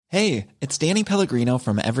Hey, it's Danny Pellegrino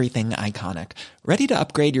from Everything Iconic. Ready to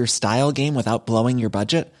upgrade your style game without blowing your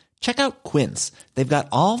budget? Check out Quince. They've got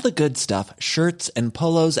all the good stuff, shirts and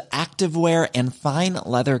polos, activewear, and fine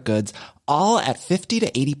leather goods, all at 50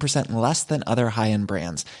 to 80% less than other high-end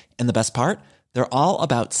brands. And the best part? They're all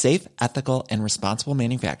about safe, ethical, and responsible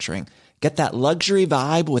manufacturing. Get that luxury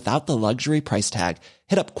vibe without the luxury price tag.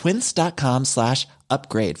 Hit up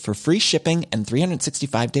quince.com/upgrade for free shipping and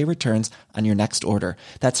 365-day returns on your next order.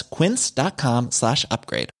 That's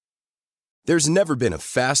quince.com/upgrade. There's never been a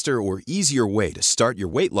faster or easier way to start your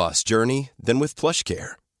weight loss journey than with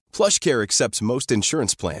PlushCare. PlushCare accepts most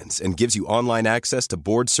insurance plans and gives you online access to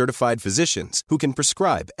board-certified physicians who can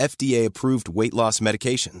prescribe FDA-approved weight loss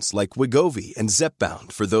medications like Wegovy and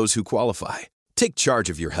Zepbound for those who qualify. Take charge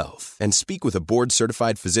of your health and speak with a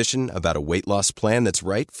board-certified physician about a weight loss plan that's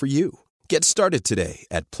right for you. Get started today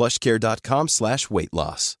at plushcare.com/weight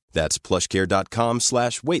loss. That's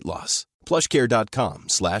plushcare.com/weight loss.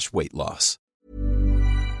 plushcare.com/weight loss.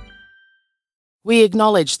 We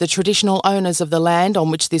acknowledge the traditional owners of the land on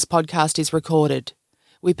which this podcast is recorded.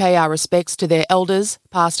 We pay our respects to their elders,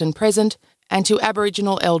 past and present, and to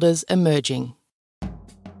Aboriginal elders emerging.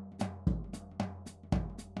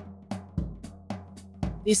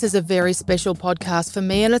 This is a very special podcast for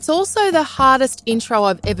me, and it's also the hardest intro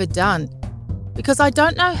I've ever done because I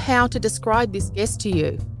don't know how to describe this guest to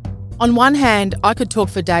you. On one hand, I could talk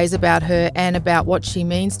for days about her and about what she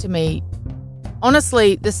means to me.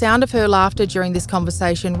 Honestly, the sound of her laughter during this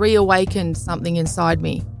conversation reawakened something inside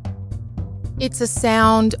me. It's a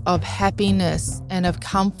sound of happiness and of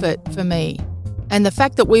comfort for me. And the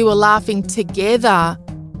fact that we were laughing together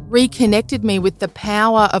reconnected me with the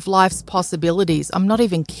power of life's possibilities. I'm not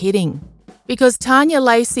even kidding. Because Tanya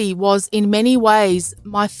Lacey was in many ways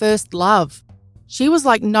my first love. She was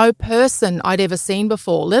like no person I'd ever seen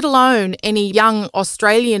before, let alone any young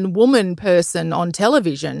Australian woman person on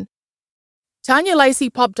television. Tanya Lacey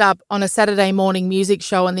popped up on a Saturday morning music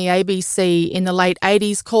show on the ABC in the late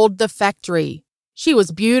 80s called The Factory. She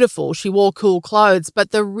was beautiful, she wore cool clothes,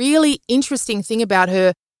 but the really interesting thing about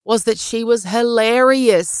her was that she was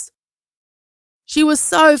hilarious. She was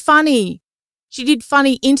so funny. She did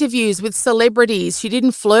funny interviews with celebrities. She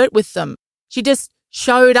didn't flirt with them. She just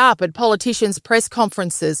showed up at politicians' press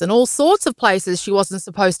conferences and all sorts of places she wasn't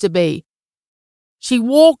supposed to be. She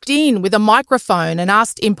walked in with a microphone and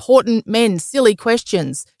asked important men silly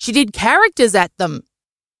questions. She did characters at them.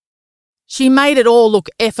 She made it all look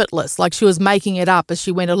effortless, like she was making it up as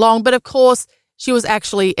she went along, but of course, she was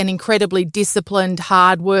actually an incredibly disciplined,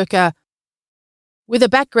 hard worker with a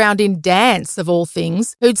background in dance, of all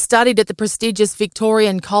things, who'd studied at the prestigious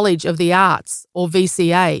Victorian College of the Arts, or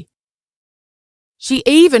VCA. She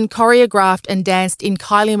even choreographed and danced in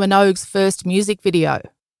Kylie Minogue's first music video.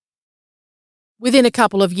 Within a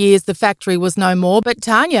couple of years, The Factory was no more, but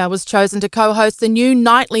Tanya was chosen to co-host the new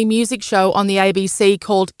nightly music show on the ABC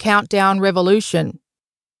called Countdown Revolution.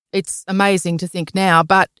 It's amazing to think now,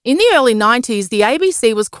 but in the early 90s, the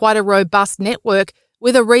ABC was quite a robust network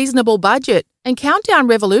with a reasonable budget, and Countdown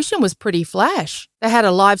Revolution was pretty flash. They had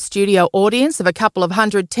a live studio audience of a couple of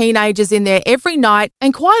hundred teenagers in there every night,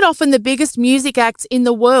 and quite often the biggest music acts in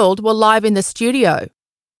the world were live in the studio.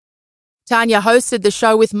 Tanya hosted the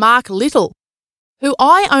show with Mark Little, who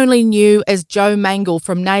I only knew as Joe Mangle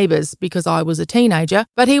from Neighbours because I was a teenager,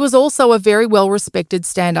 but he was also a very well-respected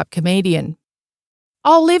stand-up comedian.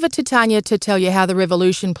 I'll leave it to Tanya to tell you how the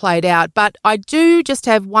revolution played out, but I do just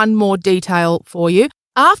have one more detail for you.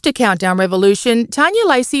 After Countdown Revolution, Tanya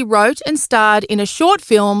Lacey wrote and starred in a short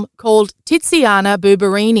film called Tiziana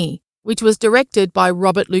Bubarini, which was directed by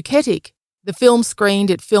Robert Luketic. The film screened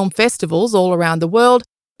at film festivals all around the world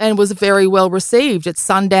and was very well received at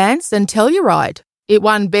Sundance and Telluride. It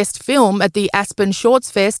won Best Film at the Aspen Shorts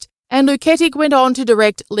Fest, and Luketic went on to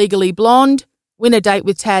direct Legally Blonde, Win a Date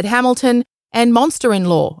with Tad Hamilton, and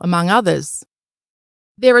Monster-in-Law, among others.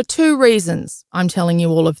 There are two reasons I'm telling you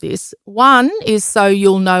all of this. One is so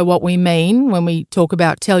you'll know what we mean when we talk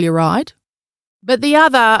about Telluride. But the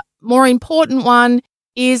other, more important one,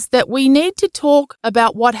 is that we need to talk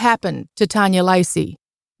about what happened to Tanya Lacey.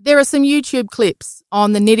 There are some YouTube clips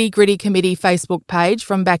on the Nitty Gritty Committee Facebook page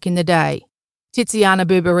from back in the day. Tiziana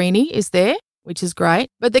Bubarini is there, which is great.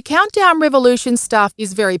 But the Countdown Revolution stuff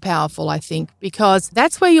is very powerful, I think, because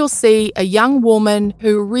that's where you'll see a young woman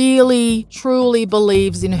who really, truly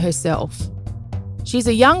believes in herself. She's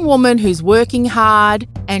a young woman who's working hard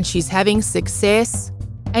and she's having success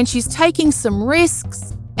and she's taking some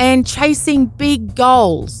risks and chasing big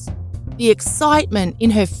goals. The excitement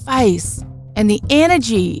in her face and the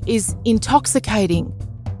energy is intoxicating.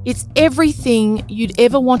 It's everything you'd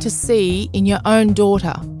ever want to see in your own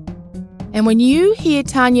daughter. And when you hear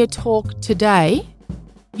Tanya talk today,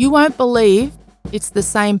 you won't believe it's the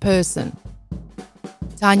same person.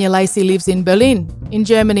 Tanya Lacey lives in Berlin, in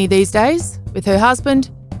Germany these days, with her husband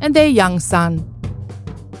and their young son.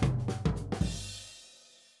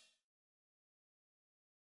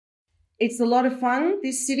 It's a lot of fun,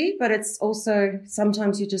 this city, but it's also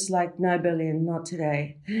sometimes you're just like, no, Berlin, not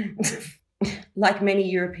today. Like many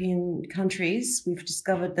European countries, we've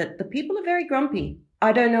discovered that the people are very grumpy.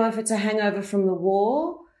 I don't know if it's a hangover from the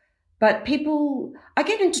war, but I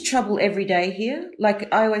get into trouble every day here.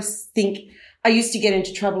 Like I always think I used to get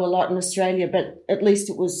into trouble a lot in Australia, but at least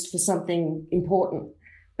it was for something important.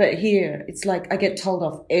 But here it's like I get told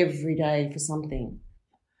off every day for something.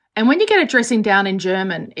 And when you get a dressing down in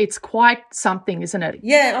German, it's quite something, isn't it?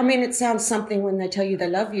 Yeah, I mean, it sounds something when they tell you they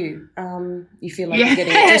love you. You feel like you're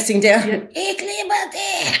getting a dressing down. Yeah. Ich liebe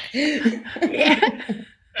dich. Yeah.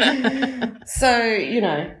 So, you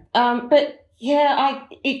know, but yeah,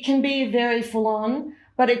 it can be very full on,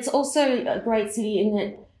 but it's also a great city in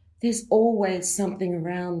that there's always something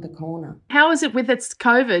around the corner. How is it with its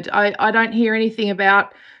COVID? I don't hear anything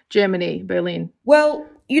about Germany, Berlin. Well,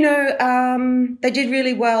 you know, they did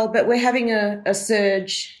really well, but we're having a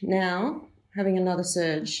surge now, having another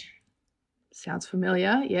surge. Sounds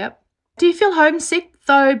familiar, yep. Do you feel homesick,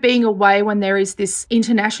 though, being away when there is this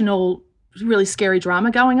international, really scary drama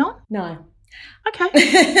going on? No. Okay.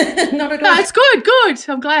 Not at all. No, it's good.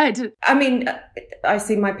 I'm glad. I mean, I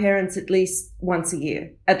see my parents at least once a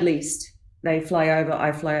year, at least. They fly over,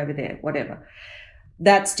 I fly over there, whatever.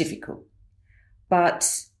 That's difficult. But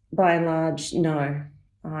by and large, no.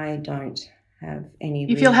 I don't have any.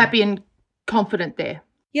 You feel happy and confident there?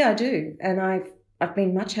 Yeah, I do. And I've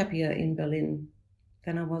been much happier in Berlin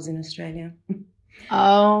than I was in Australia.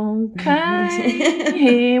 Okay,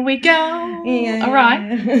 here we go. Yeah. All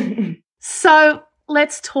right. So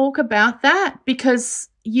let's talk about that, because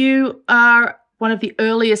you are one of the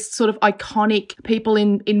earliest sort of iconic people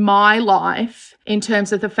in my life in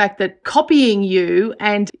terms of the fact that copying you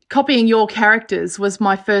and copying your characters was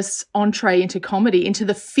my first entree into comedy, into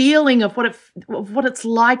the feeling of what it's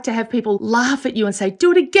like to have people laugh at you and say,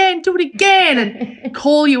 do it again, and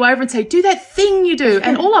call you over and say, do that thing you do.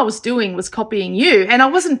 And all I was doing was copying you. And I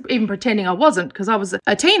wasn't even pretending I wasn't, because I was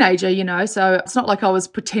a teenager, you know, so it's not like I was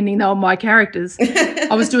pretending they were my characters.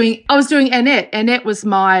 I was doing Annette. Annette was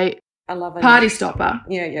my I love it. Party stopper.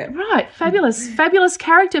 Yeah. Right. Fabulous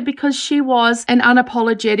character, because she was an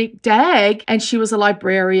unapologetic dag and she was a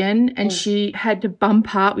librarian and she had the bum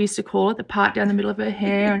part, we used to call it, the part down the middle of her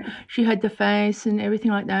hair, and she had the face and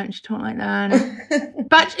everything like that, and she talked like that.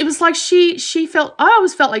 But it was like I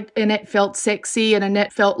always felt like Annette felt sexy and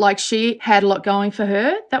Annette felt like she had a lot going for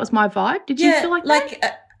her. That was my vibe. Did you feel like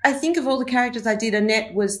that? I think of all the characters I did,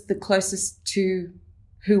 Annette was the closest to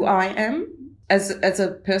who I am. As a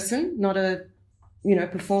person, not a, you know,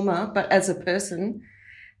 performer, but as a person,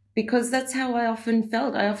 because that's how I often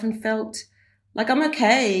felt. I often felt like I'm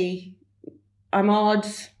okay. I'm odd,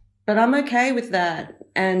 but I'm okay with that.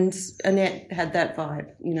 And Annette had that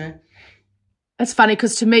vibe, you know. That's funny,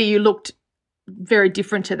 because to me you looked very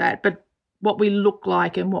different to that, but what we look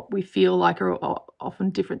like and what we feel like are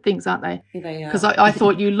often different things, aren't they? They are. Because I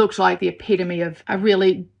thought you looked like the epitome of a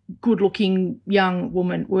really good-looking young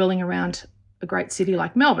woman whirling around a great city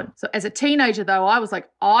like Melbourne. So as a teenager, though, I was like,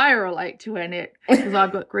 I relate to Annette because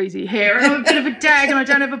I've got greasy hair and I'm a bit of a dag and I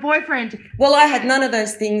don't have a boyfriend. Well, I had none of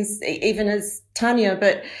those things even as Tanya,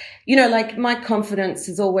 but, you know, like my confidence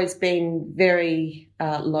has always been very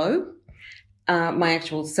low, my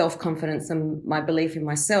actual self-confidence and my belief in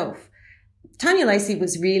myself. Tanya Lacey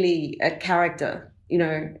was really a character, you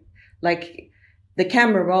know, like the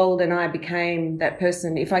camera rolled and I became that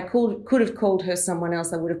person. If I could have called her someone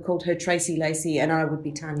else, I would have called her Tracy Lacey and I would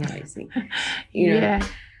be Tanya Lacey. You know? Yeah.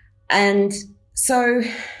 And so,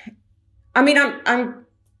 I mean,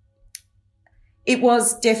 it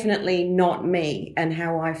was definitely not me and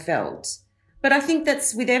how I felt. But I think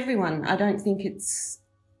that's with everyone. I don't think it's,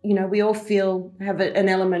 you know, we all have an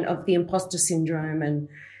element of the imposter syndrome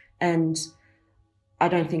and I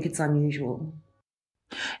don't think it's unusual.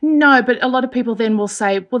 No, but a lot of people then will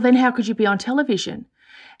say, well, then how could you be on television?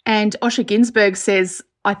 And Osher Günsberg says,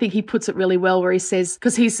 I think he puts it really well, where he says,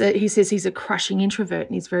 because he says he's a crushing introvert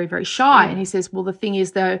and he's very, very shy. And he says, well, the thing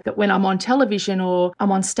is, though, that when I'm on television or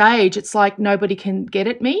I'm on stage, it's like nobody can get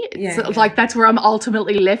at me. It's like that's where I'm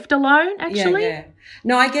ultimately left alone, actually. Yeah.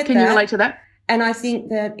 No, I get that. Can you relate to that? And I think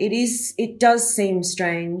that it does seem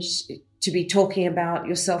strange to be talking about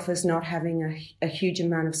yourself as not having a huge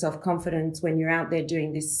amount of self-confidence when you're out there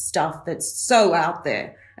doing this stuff that's so out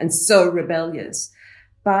there and so rebellious.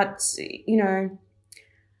 But, you know,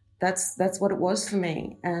 that's what it was for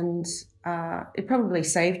me. And it probably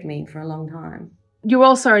saved me for a long time. You're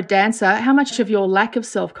also a dancer. How much of your lack of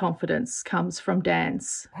self-confidence comes from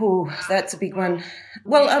dance? Oh, that's a big one.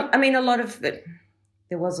 Well, I mean, a lot of it,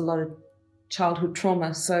 there was a lot of childhood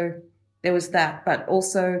trauma, so there was that. But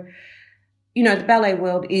also, you know, the ballet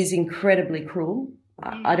world is incredibly cruel.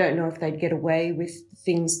 I don't know if they'd get away with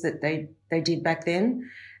things that they did back then.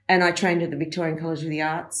 And I trained at the Victorian College of the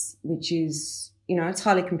Arts, which is, you know, it's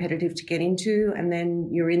highly competitive to get into. And then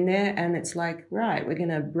you're in there and it's like, right, we're going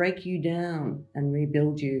to break you down and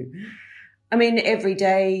rebuild you. I mean, every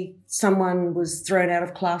day someone was thrown out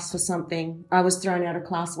of class for something. I was thrown out of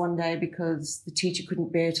class one day because the teacher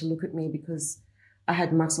couldn't bear to look at me because I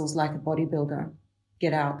had muscles like a bodybuilder.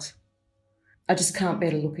 Get out. I just can't bear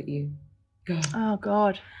to look at you. God. Oh,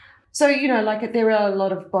 God. So, you know, like there are a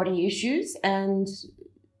lot of body issues, and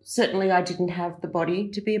certainly I didn't have the body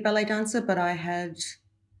to be a ballet dancer, but I had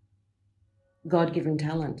God-given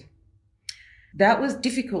talent. That was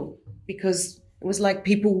difficult because it was like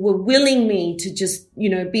people were willing me to just, you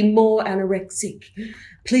know, be more anorexic.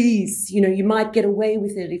 Please, you know, you might get away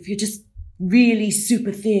with it if you're just really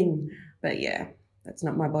super thin. But yeah, that's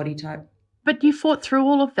not my body type. But you fought through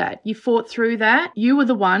all of that. You fought through that. You were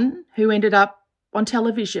the one who ended up on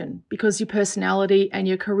television because your personality and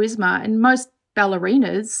your charisma, and most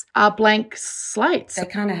ballerinas are blank slates. They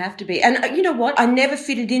kind of have to be. And you know what? I never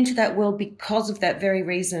fitted into that world because of that very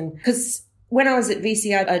reason. Because when I was at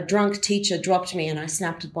VCI, a drunk teacher dropped me and I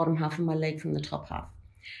snapped the bottom half of my leg from the top half.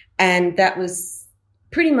 And that was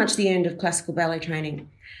pretty much the end of classical ballet training.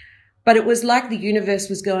 But it was like the universe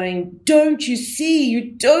was going, don't you see?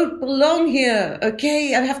 You don't belong here.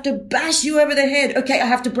 Okay, I have to bash you over the head. Okay, I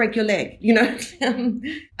have to break your leg, you know.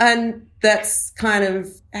 And that's kind of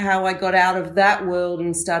how I got out of that world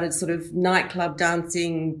and started sort of nightclub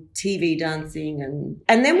dancing, TV dancing.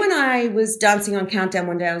 And then when I was dancing on Countdown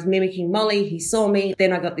one day, I was mimicking Molly. He saw me.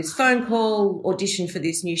 Then I got this phone call, auditioned for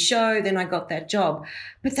this new show. Then I got that job.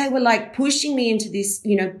 But they were like pushing me into this,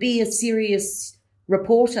 you know, be a serious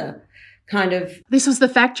reporter. Kind of. This was the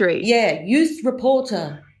factory. Yeah, youth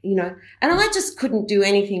reporter, you know. And I just couldn't do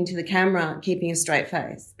anything to the camera keeping a straight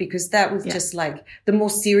face because that was just like the more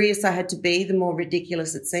serious I had to be, the more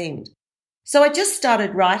ridiculous it seemed. So I just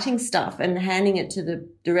started writing stuff and handing it to the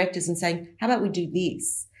directors and saying, how about we do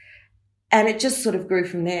this? And it just sort of grew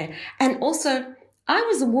from there. And also, I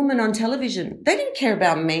was a woman on television. They didn't care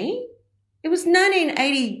about me. It was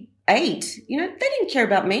 1988. You know, they didn't care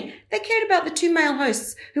about me. They cared about the two male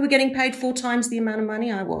hosts who were getting paid 4 times the amount of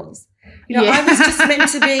money I was. You know, I was just meant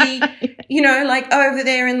to be, you know, like over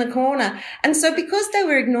there in the corner. And so because they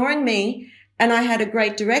were ignoring me and I had a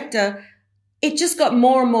great director, it just got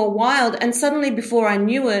more and more wild. And suddenly before I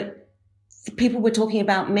knew it, people were talking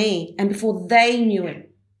about me. And before they knew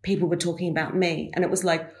it, people were talking about me. And it was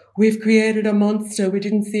like, we've created a monster. We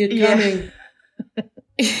didn't see it coming.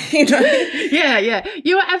 You know? Yeah.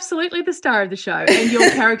 You were absolutely the star of the show and your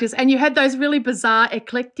characters. And you had those really bizarre,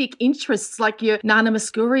 eclectic interests like your Nana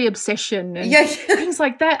Mouskouri obsession and things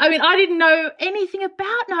like that. I mean, I didn't know anything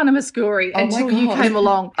about Nana Mouskouri until you came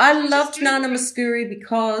along. I loved Nana Mouskouri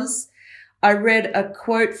because I read a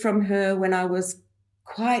quote from her when I was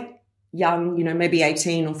quite young, you know, maybe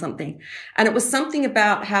 18 or something. And it was something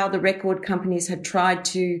about how the record companies had tried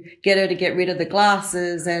to get her to get rid of the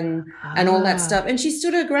glasses and all that stuff. And she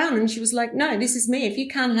stood her ground and she was like, no, this is me. If you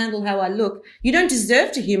can't handle how I look, you don't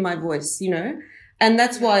deserve to hear my voice, you know? And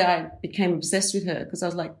that's why I became obsessed with her because I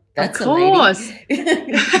was like, that's a lady.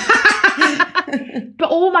 But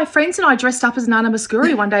all my friends and I dressed up as Nana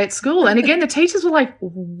Mouskouri one day at school. And again, the teachers were like,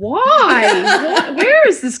 why? Where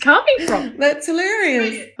is this coming from? That's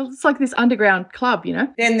hilarious. It's like this underground club, you know?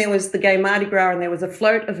 Then there was the gay Mardi Gras and there was a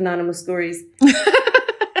float of Nana Mouskouris.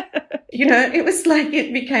 You know, it was like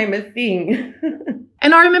it became a thing.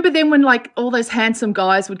 And I remember then when like all those handsome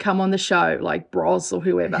guys would come on the show, like Bros or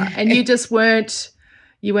whoever, and you just weren't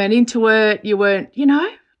into it. You weren't, you know?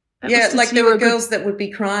 Yeah, like there were girls that would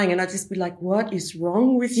be crying and I'd just be like, what is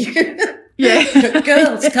wrong with you? Yeah.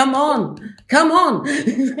 Girls, come on.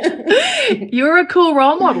 You're a cool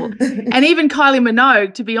role model. And even Kylie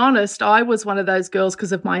Minogue, to be honest, I was one of those girls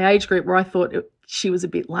because of my age group where I thought she was a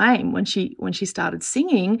bit lame when she started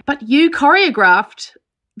singing. But you choreographed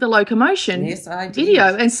the Locomotion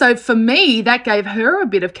video. And so for me, that gave her a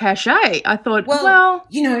bit of cachet. I thought, well,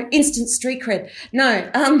 you know, instant street cred. No,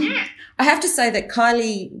 I have to say that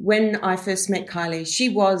Kylie, when I first met Kylie, she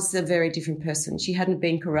was a very different person. She hadn't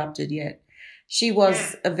been corrupted yet. She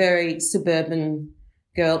was a very suburban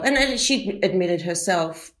girl, and she admitted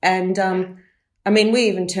herself. And I mean, we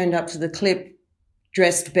even turned up to the clip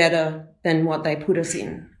dressed better than what they put us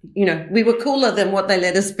in. You know, we were cooler than what they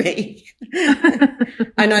let us be.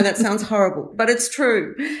 I know that sounds horrible, but it's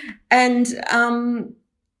true. And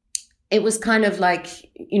it was kind of like,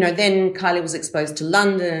 you know, then Kylie was exposed to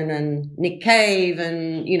London and Nick Cave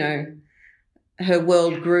and, you know, her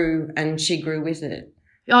world grew and she grew with it.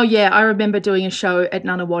 Oh, yeah. I remember doing a show at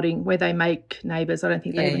Nunawading where they make Neighbours. I don't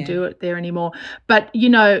think they even do it there anymore. But, you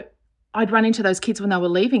know, I'd run into those kids when they were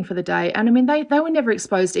leaving for the day. And, I mean, they were never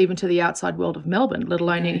exposed even to the outside world of Melbourne, let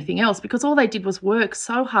alone anything else, because all they did was work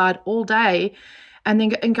so hard all day and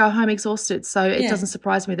then go home exhausted. So it doesn't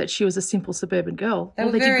surprise me that she was a simple suburban girl. They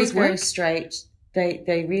were very straight.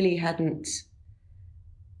 They really hadn't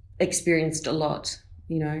experienced a lot,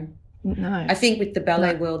 you know. No. I think with the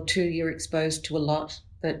ballet world too, you're exposed to a lot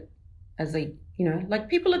that as a, you know, like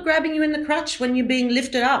people are grabbing you in the crutch when you're being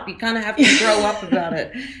lifted up. You kind of have to grow up about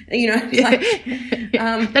it, you know. Like,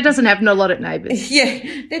 that doesn't happen a lot at Neighbours. Yeah,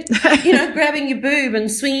 they're, you know, grabbing your boob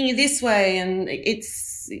and swinging you this way, and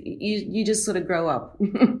it's you just sort of grow up.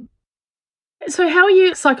 So how are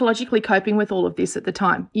you psychologically coping with all of this at the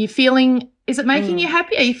time? Are you feeling, is it making you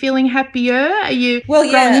happy? Are you feeling happier? Are you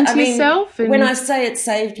growing into yourself? When I say it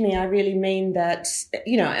saved me, I really mean that,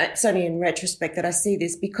 you know, it's only in retrospect that I see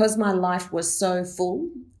this, because my life was so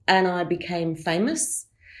full and I became famous.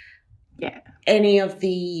 Yeah. Any of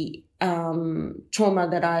the trauma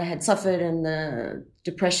that I had suffered and the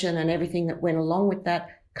depression and everything that went along with that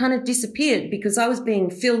kind of disappeared, because I was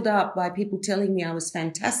being filled up by people telling me I was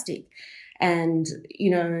fantastic. And, you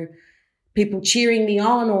know, people cheering me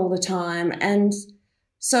on all the time. And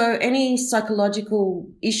so any psychological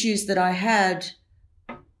issues that I had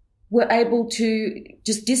were able to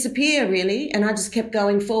just disappear, really. And I just kept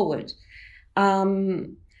going forward.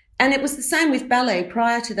 And it was the same with ballet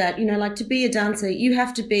prior to that. You know, like to be a dancer, you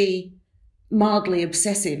have to be mildly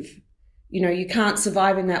obsessive. You know, you can't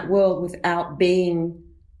survive in that world without being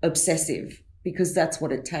obsessive, because that's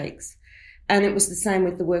what it takes. And it was the same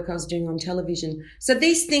with the work I was doing on television. So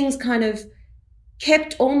these things kind of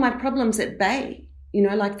kept all my problems at bay, you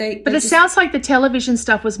know, like they. But it sounds like the television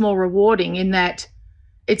stuff was more rewarding in that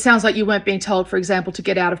it sounds like you weren't being told, for example, to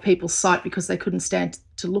get out of people's sight because they couldn't stand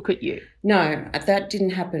to look at you. No, that didn't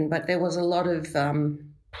happen. But there was a lot of,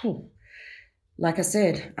 like I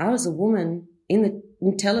said, I was a woman in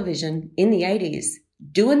television in the 80s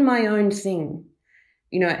doing my own thing.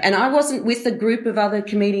 You know, and I wasn't with a group of other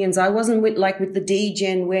comedians. I wasn't with the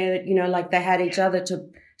D-Gen where, you know, like they had each other to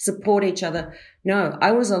support each other. No,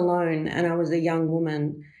 I was alone and I was a young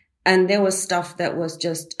woman, and there was stuff that was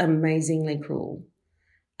just amazingly cruel.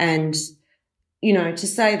 And, you know, to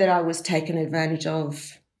say that I was taken advantage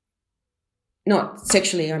of, not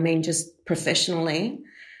sexually, I mean just professionally,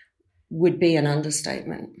 would be an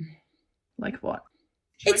understatement. Like what?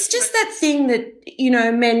 It's just that thing that, you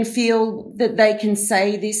know, men feel that they can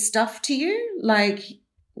say this stuff to you, like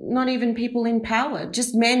not even people in power,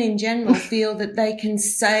 just men in general feel that they can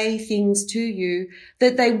say things to you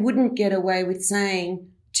that they wouldn't get away with saying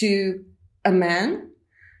to a man.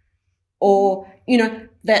 Or, you know,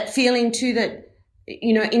 that feeling too that,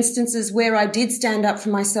 you know, instances where I did stand up for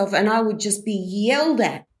myself and I would just be yelled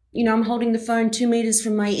at. You know, I'm holding the phone 2 meters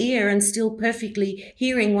from my ear and still perfectly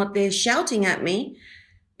hearing what they're shouting at me,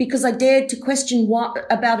 because I dared to question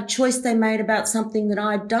about a choice they made about something that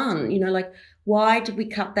I'd done. You know, like, why did we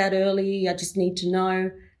cut that early? I just need to know.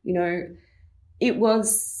 You know, it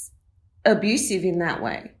was abusive in that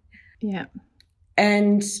way. Yeah.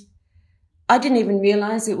 And I didn't even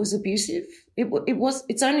realize it was abusive.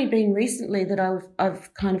 It's only been recently that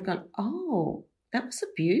I've kind of gone, oh, that was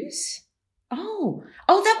abuse? Oh,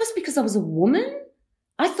 that was because I was a woman?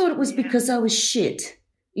 I thought it was because I was shit.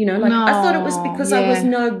 You know, like no, I thought it was because I was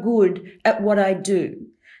no good at what I do,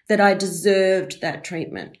 that I deserved that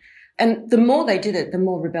treatment. And the more they did it, the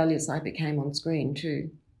more rebellious I became on screen too.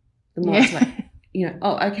 The more it's like, you know,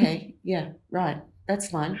 oh, okay, yeah, right, that's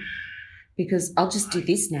fine, because I'll just do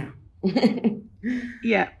this now.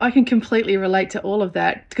 Yeah, I can completely relate to all of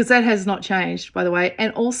that, because that has not changed, by the way.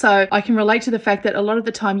 And also I can relate to the fact that a lot of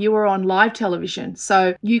the time you were on live television,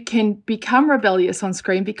 so you can become rebellious on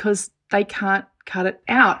screen because they can't cut it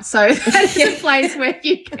out. So that's the place where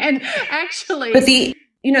you can actually. But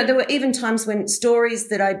you know, there were even times when stories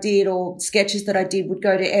that I did or sketches that I did would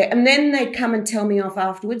go to air, and then they'd come and tell me off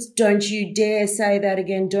afterwards, don't you dare say that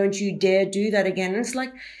again, don't you dare do that again. And it's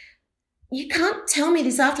like, you can't tell me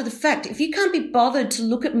this after the fact. If you can't be bothered to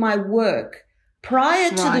look at my work prior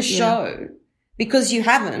to the show because you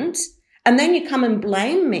haven't, and then you come and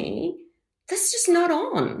blame me, that's just not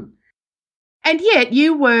on. And yet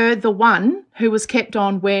you were the one who was kept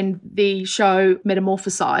on when the show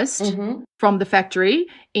metamorphosized from The Factory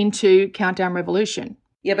into Countdown Revolution.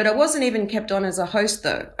 Yeah, but I wasn't even kept on as a host,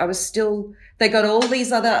 though. I was still, they got all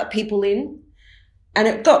these other people in, and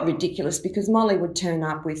it got ridiculous because Molly would turn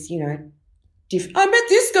up with, I met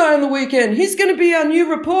this guy on the weekend. He's going to be our new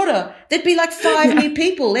reporter. There'd be like 5 new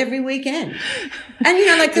people every weekend. And,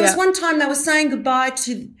 there was one time they were saying goodbye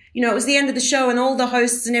to, it was the end of the show and all the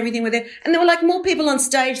hosts and everything were there. And there were like more people on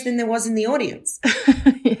stage than there was in the audience.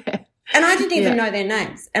 And I didn't even know their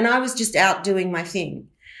names. And I was just out doing my thing.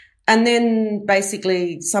 And then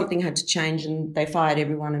basically something had to change and they fired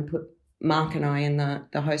everyone and put Mark and I in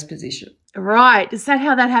the host position. Right. Is that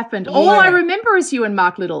how that happened? Yeah. All I remember is you and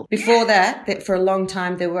Mark Little. Before that, for a long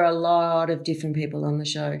time, there were a lot of different people on the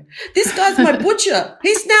show. This guy's my butcher.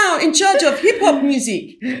 He's now in charge of hip-hop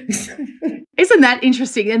music. Isn't that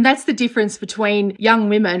interesting? And that's the difference between young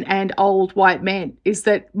women and old white men, is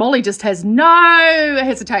that Molly just has no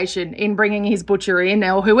hesitation in bringing his butcher in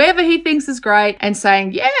or whoever he thinks is great and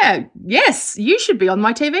saying, yes, you should be on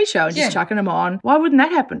my TV show and just chucking them on. Why wouldn't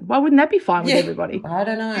that happen? Why wouldn't that be fine with everybody? I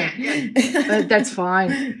don't know. That's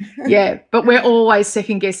fine. Yeah, but we're always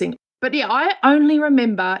second guessing. But yeah, I only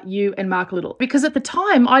remember you and Mark Little because at the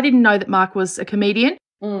time I didn't know that Mark was a comedian.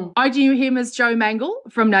 I knew him as Joe Mangle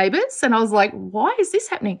from Neighbours and I was like, why is this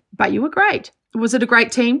happening? But you were great. Was it a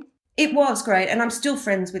great team? It was great and I'm still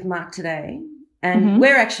friends with Mark today and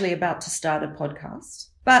we're actually about to start a podcast.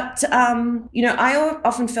 But, I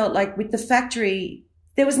often felt like with The Factory,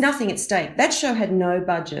 there was nothing at stake. That show had no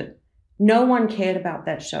budget. No one cared about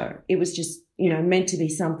that show. It was just, meant to be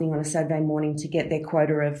something on a Saturday morning to get their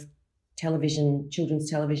quota of television,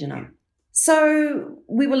 children's television up. So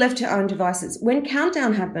we were left to our own devices. When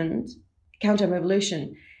Countdown happened, Countdown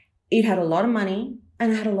Revolution, it had a lot of money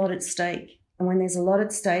and it had a lot at stake. And when there's a lot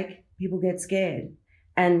at stake, people get scared.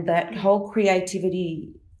 And that whole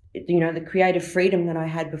creativity, the creative freedom that I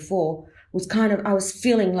had before was I was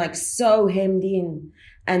feeling like so hemmed in.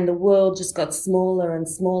 And the world just got smaller and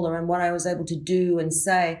smaller and what I was able to do and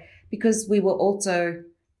say, because we were also,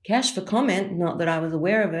 cash for comment, not that I was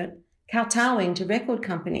aware of it, kowtowing to record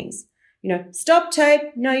companies. Stop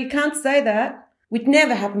tape. No, you can't say that. Which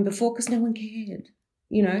never happened before because no one cared,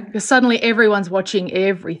 Because suddenly everyone's watching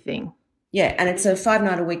everything. Yeah, and it's a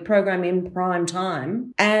 5-night-a-week program in prime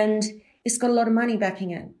time and it's got a lot of money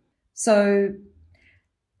backing it. So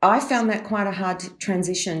I found that quite a hard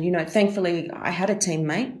transition. Thankfully I had a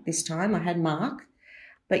teammate this time. I had Mark.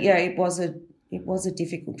 But yeah, it was a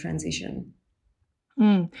difficult transition.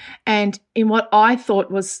 And in what I thought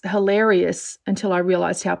was hilarious until I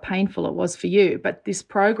realised how painful it was for you, but this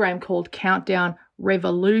program called Countdown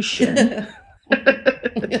Revolution,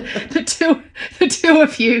 the two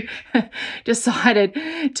of you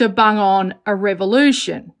decided to bung on a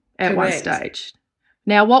revolution at one stage.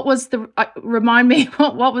 Now, what was remind me,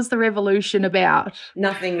 what was the revolution about?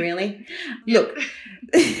 Nothing really. Look.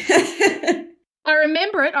 I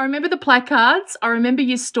remember it. I remember the placards. I remember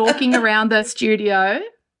you stalking around the studio.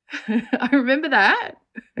 I remember that.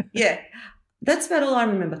 Yeah, that's about all I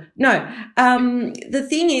remember. No, the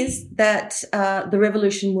thing is that the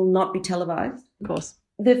revolution will not be televised. Of course.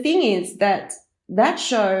 The thing is that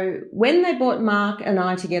show, when they brought Mark and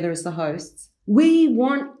I together as the hosts, we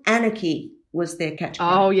want anarchy was their catchphrase.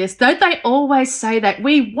 Oh, yes. Don't they always say that?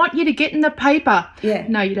 We want you to get in the paper. Yeah.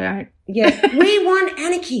 No, you don't. Yeah. We want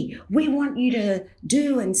anarchy. We want you to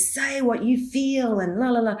do and say what you feel and la,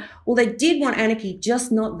 la, la. Well, they did want anarchy,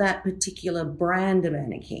 just not that particular brand of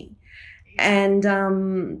anarchy. And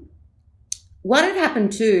what had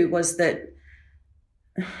happened too was that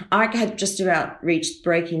I had just about reached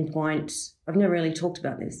breaking point. I've never really talked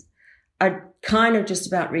about this. I'd kind of just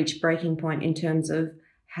about reached breaking point in terms of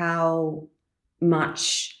how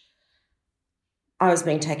much I was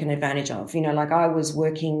being taken advantage of. I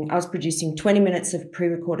was producing 20 minutes of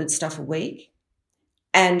pre-recorded stuff a week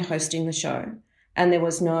and hosting the show. And there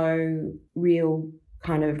was no real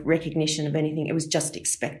kind of recognition of anything. It was just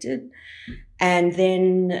expected. And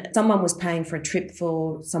then someone was paying for a trip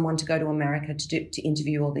for someone to go to America to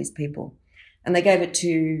interview all these people. And they gave it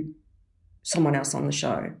to someone else on the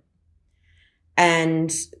show.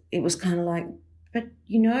 And it was kind of like, but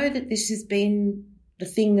you know that this has been the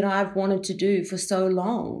thing that I've wanted to do for so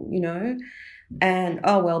long, and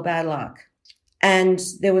oh, well, bad luck. And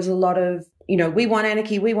there was a lot of, we want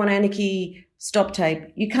anarchy, stop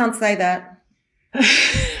tape. You can't say that.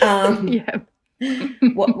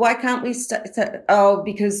 Why can't we?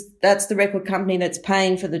 Because that's the record company that's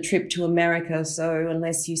paying for the trip to America. So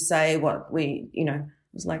unless you say what it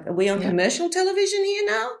was like, are we on commercial television here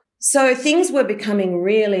now? So things were becoming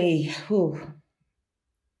really,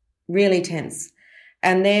 really tense.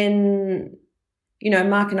 And then,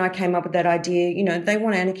 Mark and I came up with that idea, they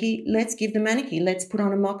want anarchy, let's give them anarchy, let's put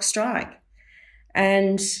on a mock strike.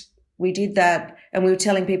 And we did that, and we were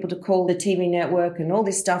telling people to call the TV network and all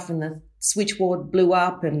this stuff, and the switchboard blew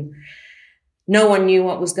up and no one knew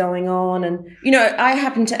what was going on. And, I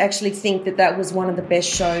happen to actually think that that was one of the best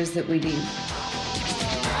shows that we did.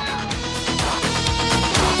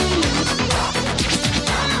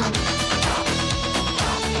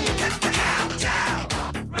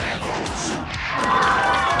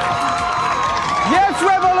 Yes,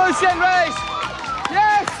 revolutionaries!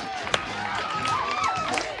 Yes!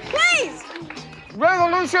 Please!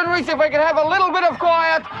 Revolutionaries, if we can have a little bit of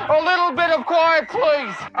quiet,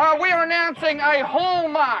 please. We are announcing a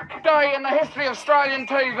hallmark day in the history of Australian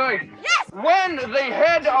TV. Yes! When the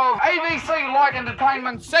head of ABC Light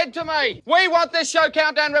Entertainment said to me, "We want this show,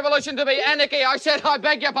 Countdown Revolution, to be anarchy," I said, "I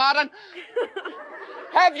beg your pardon."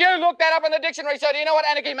 Have you looked that up in the dictionary, sir? Do you know what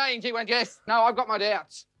anarchy means? He went, "Yes." No, I've got my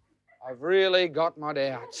doubts. I've really got my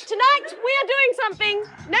doubts. Tonight, we are doing something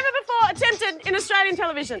never before attempted in Australian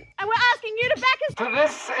television. And we're asking you to back us. So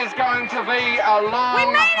this is going to be a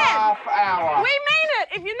long half hour. We mean it.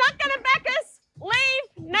 If you're not going to back us, leave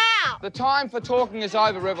now. The time for talking is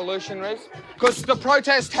over, revolutionaries, because the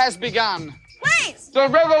protest has begun. Please. The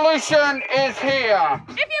revolution is here.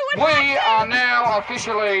 If you would We are now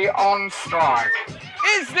officially on strike.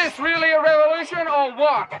 Is this really a revolution or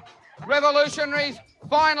what? Revolutionaries,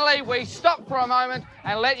 finally we stop for a moment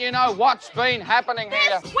and let you know what's been happening here.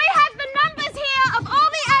 Yes, we have the numbers here of all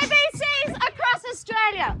the ABCs across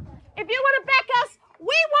Australia. If you want to back us,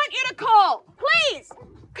 we want you to call. Please,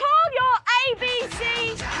 call your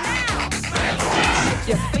ABC now.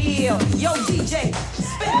 You feel, yo DJ,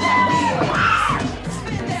 spin that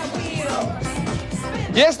wheel.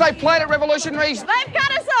 Yes, they played it, revolutionaries. They've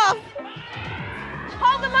cut us off.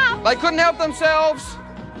 Hold them up. They couldn't help themselves.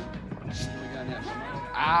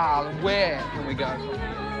 Where can we go?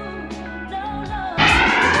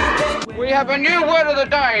 We have a new word of the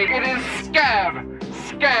day. It is scab.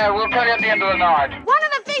 Scab, we'll tell you at the end of the night. One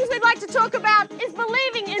of the things we'd like to talk about is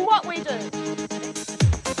believing in what we do.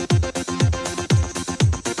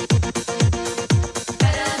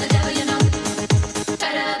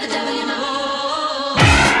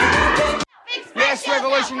 Yes,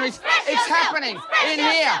 revolutionaries, it's happening in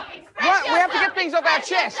here. What? We have to get things off our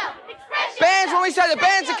chest. Bands, when we say the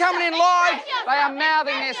bands are coming in live, they are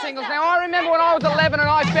mouthing their singles. Now, I remember when I was 11 and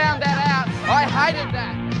I found that out. I hated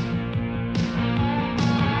that.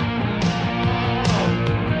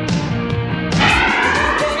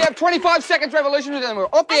 We have 25 seconds, revolutionaries, and we're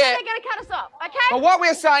up the air. They're going to cut us off, okay? But what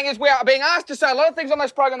we're saying is we are being asked to say a lot of things on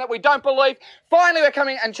this program that we don't believe. Finally, we're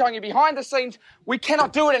coming and showing you behind the scenes. We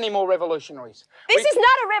cannot do it anymore, revolutionaries. This is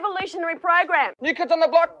not a revolutionary program. New Kids on the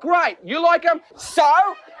Block, great. You like them? So,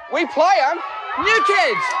 we play them. New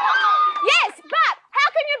Kids. Yes, but how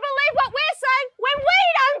can you believe what we're saying when we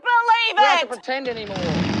don't believe We don't have it? to pretend anymore.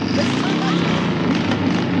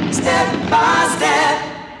 Step by step,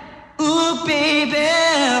 ooh baby,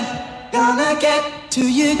 gonna get to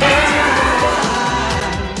you.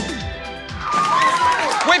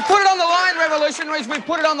 We put it on the line, revolutionaries. We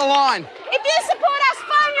put it on the line. If you support us,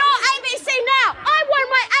 phone your ABC now. I want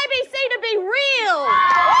my ABC to be real.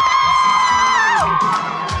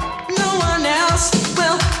 No one else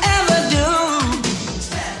will ever do.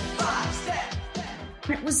 Step by step.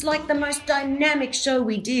 It was like the most dynamic show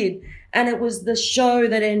we did, and it was the show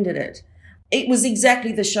that ended it. It was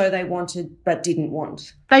exactly the show they wanted but didn't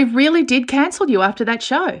want. They really did cancel you after that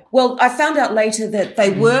show. Well, I found out later that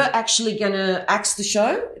they were actually going to axe the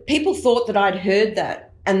show. People thought that I'd heard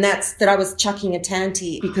that, and that I was chucking a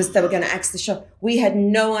tanty because they were going to axe the show. We had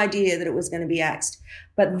no idea that it was going to be axed.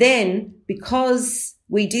 But then, because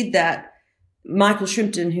we did that, Michael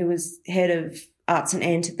Shrimpton, who was head of Arts and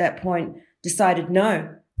Ant at that point, decided, no,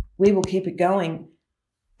 we will keep it going.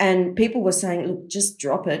 And people were saying, look, just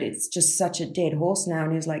drop it. It's just such a dead horse now.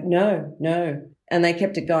 And he was like, no. And they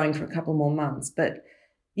kept it going for a couple more months. But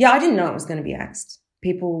yeah, I didn't know it was going to be axed.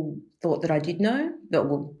 People thought that I did know,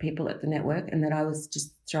 people at the network, and that I was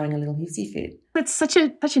just throwing a little hissy fit. It's such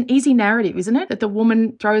an easy narrative, isn't it? That the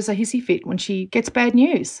woman throws a hissy fit when she gets bad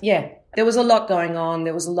news. Yeah, there was a lot going on.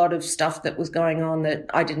 There was a lot of stuff that was going on that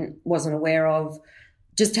I wasn't aware of.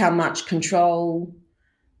 Just how much control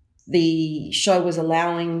the show was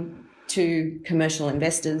allowing to commercial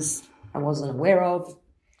investors, I wasn't aware of.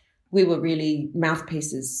 We were really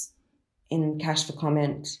mouthpieces in Cash for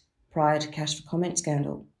Comment prior to Cash for Comment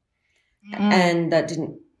scandal. And that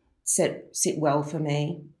didn't sit well for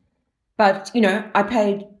me. But, I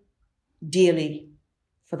paid dearly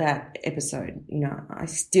for that episode. You know, I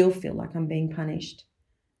still feel like I'm being punished.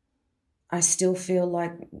 I still feel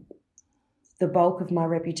like the bulk of my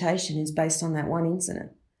reputation is based on that one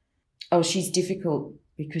incident. Oh, she's difficult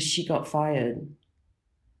because she got fired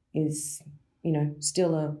is, you know,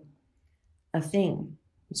 still a thing.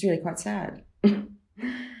 It's really quite sad.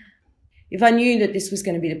 If I knew that this was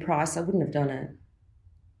going to be the price, I wouldn't have done it.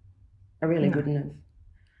 I really wouldn't have.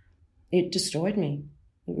 It destroyed me.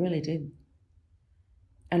 It really did.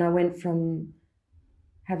 And I went from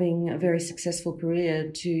having a very successful career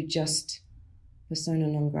to just persona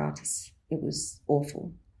non gratis. It was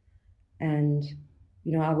awful. And,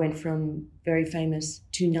 you know, I went from very famous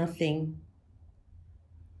to nothing.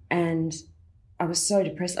 And I was so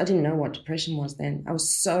depressed. I didn't know what depression was then. I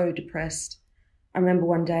was so depressed. I remember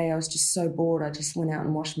one day I was just so bored, I just went out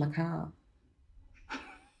and washed my car.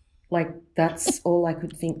 Like, that's all I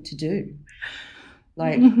could think to do.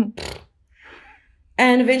 Like,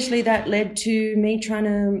 and eventually that led to me trying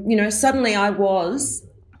to, you know, suddenly I was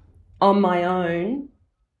on my own.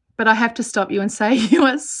 But I have to stop you and say you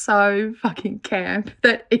are so fucking camp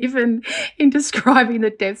that even in describing the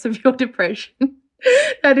depths of your depression,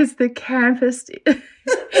 that is the campest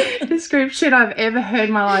description I've ever heard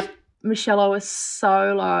in my life. Michelle, I was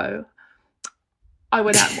so low. I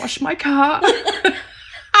went out and washed my car. Oh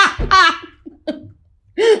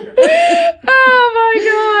my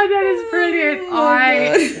God, that is brilliant.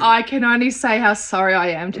 I can only say how sorry I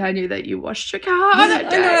am telling you that you washed your car that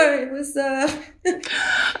day. I know, it was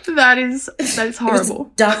that is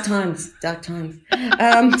horrible. Dark times.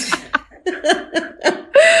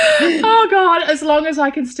 Oh God, as long as I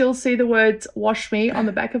can still see the words wash me on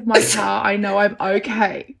the back of my car, I know I'm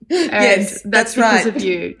okay. And yes, that's right. Because of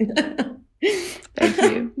you. Thank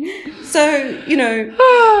you. So, you know,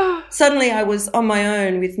 suddenly I was on my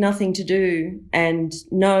own with nothing to do and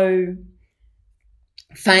no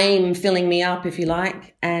fame filling me up, if you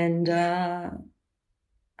like, and I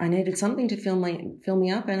needed something to fill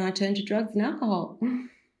me up, and I turned to drugs and alcohol.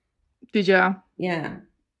 Did you? Yeah.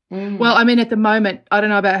 Well, I mean, at the moment, I don't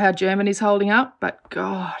know about how Germany's holding up, but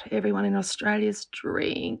God, everyone in Australia's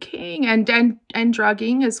drinking and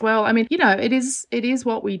drugging as well. I mean, you know, it is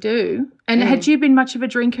what we do. And had you been much of a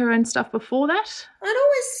drinker and stuff before that? I'd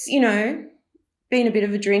always, you know, been a bit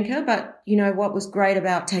of a drinker, but, you know, what was great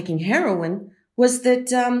about taking heroin was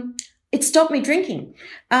that it stopped me drinking.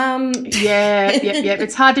 Yeah.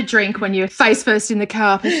 It's hard to drink when you're face first in the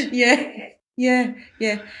carpet. Yeah.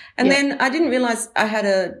 And then I didn't realise I had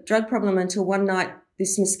a drug problem until one night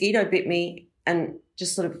this mosquito bit me and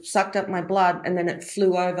just sort of sucked up my blood, and then it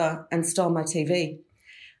flew over and stole my TV.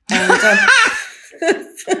 And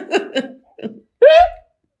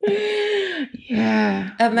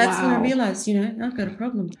yeah. And that's when I realised, you know, I've got a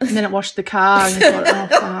problem. And then it washed the car and you thought, oh,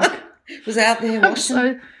 fuck. It was out there washing.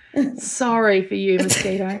 I'm so sorry for you,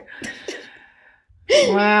 mosquito.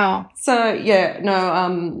 Wow. So, yeah,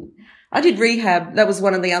 no, I did rehab. That was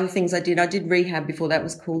one of the other things I did. I did rehab before that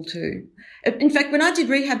was cool too. In fact, when I did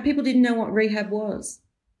rehab, people didn't know what rehab was.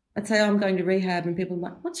 I'd say, oh, I'm going to rehab, and people were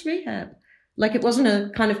like, what's rehab? Like, it wasn't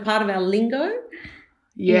a kind of part of our lingo.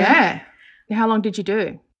 Yeah. You know? How long did you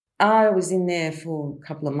do? I was in there for a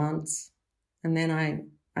couple of months, and then I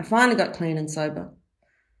finally got clean and sober.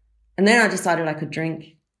 And then I decided I could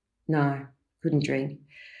drink. No, couldn't drink.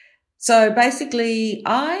 So basically,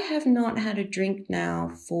 I have not had a drink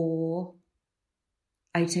now for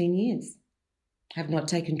 18 years. I have not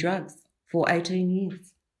taken drugs for 18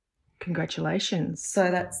 years. Congratulations. So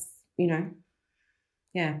that's, you know,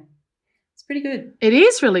 yeah, it's pretty good. It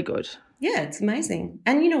is really good. Yeah, it's amazing.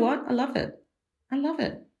 And you know what? I love it.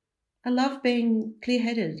 I love being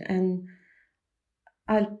clear-headed, and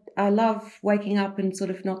I love waking up and sort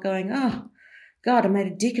of not going, oh, God, I made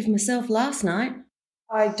a dick of myself last night.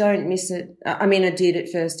 I don't miss it. I mean, I did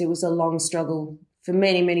at first. It was a long struggle for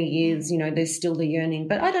many, many years. You know, there's still the yearning,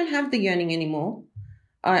 but I don't have the yearning anymore.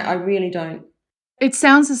 I really don't. It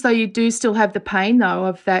sounds as though you do still have the pain, though,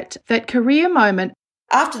 of that career moment.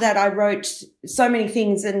 After that, I wrote so many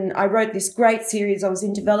things, and I wrote this great series. I was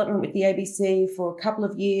in development with the ABC for a couple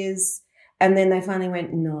of years, and then they finally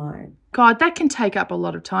went, no. God, that can take up a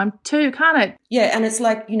lot of time too, can't it? Yeah, and it's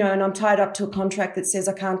like, you know, and I'm tied up to a contract that says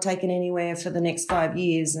I can't take it anywhere for the next 5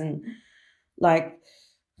 years, and like...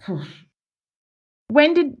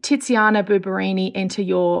 When did Tiziana Bubarini enter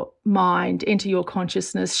your mind, enter your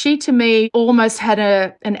consciousness? She, to me, almost had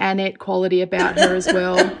an Annette quality about her as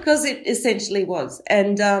well. Because it essentially was.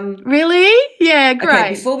 And really? Yeah, great. Okay,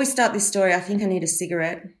 before we start this story, I think I need a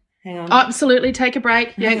cigarette. Hang on. Absolutely, take a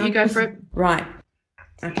break. Yeah, you go for it. Right.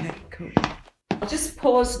 Okay, cool. I'll just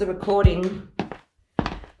pause the recording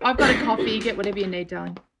I've got a coffee. Get whatever you need,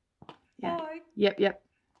 darling. Yeah. Bye. Yep.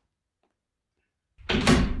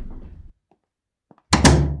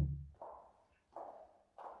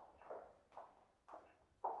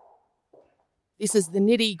 This is the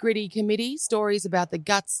Nitty Gritty Committee, stories about the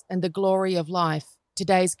guts and the glory of life.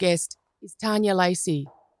 Today's guest is Tanya Lacey,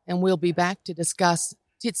 and we'll be back to discuss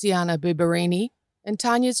Tiziana Bubarini and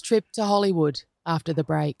Tanya's trip to Hollywood after the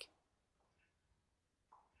break.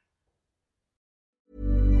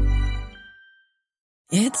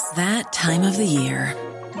 It's that time of the year.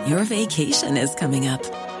 Your vacation is coming up.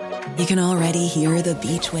 You can already hear the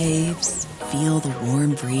beach waves, feel the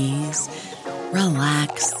warm breeze,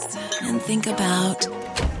 relax, and think about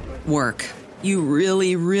work. You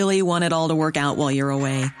really, really want it all to work out while you're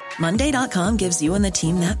away. Monday.com gives you and the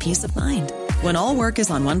team that peace of mind. When all work is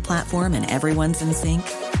on one platform and everyone's in sync,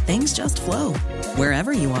 things just flow.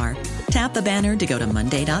 Wherever you are, tap the banner to go to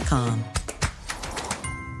Monday.com.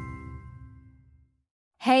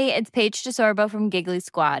 Hey, it's Paige DeSorbo from Giggly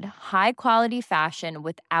Squad. High quality fashion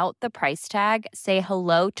without the price tag. Say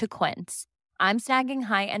hello to Quince. I'm snagging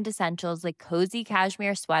high-end essentials like cozy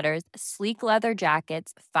cashmere sweaters, sleek leather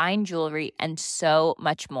jackets, fine jewelry, and so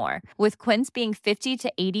much more. With Quince being 50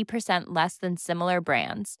 to 80% less than similar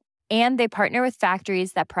brands. And they partner with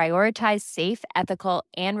factories that prioritize safe, ethical,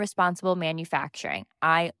 and responsible manufacturing.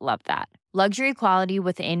 I love that. Luxury quality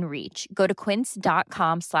within reach. Go to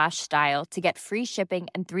quince.com/style to get free shipping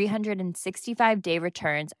and 365-day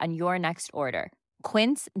returns on your next order.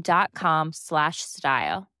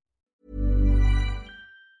 Quince.com/style.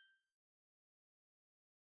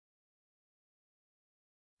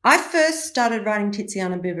 I first started writing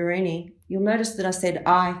Tiziana Bubarini. You'll notice that I said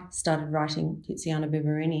I started writing Tiziana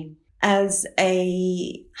Bubarini as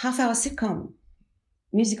a half-hour sitcom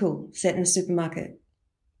musical set in a supermarket.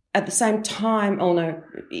 At the same time,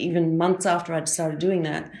 even months after I'd started doing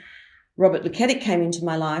that, Robert Luketic came into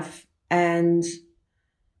my life and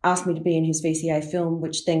asked me to be in his VCA film,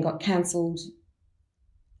 which then got cancelled.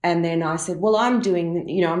 And then I said, well, I'm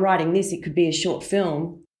writing this. It could be a short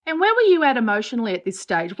film. And where were you at emotionally at this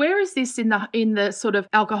stage? Where is this in the sort of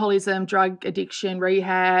alcoholism, drug addiction,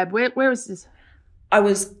 rehab? Where is this? I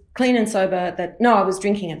was clean and sober. I was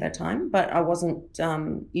drinking at that time, but I wasn't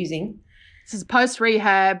using. This is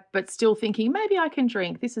post-rehab, but still thinking, maybe I can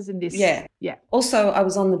drink. This is in this. Yeah. Also, I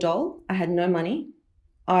was on the dole. I had no money.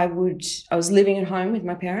 I was living at home with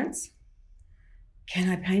my parents. Can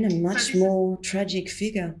I paint a much more tragic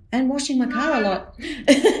figure? And washing my car a lot.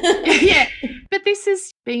 Yeah. But this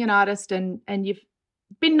is being an artist and you've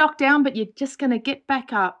been knocked down, but you're just going to get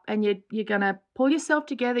back up and you're going to pull yourself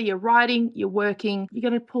together. You're writing, you're working, you're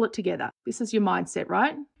going to pull it together. This is your mindset,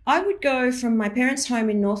 right? I would go from my parents' home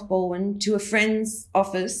in North Balwyn to a friend's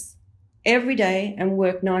office every day and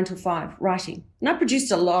work 9 to 5 writing. And I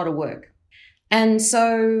produced a lot of work. And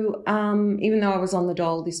so even though I was on the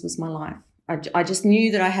dole, this was my life. I just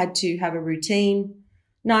knew that I had to have a routine,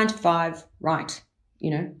 9 to 5, write,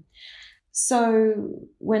 So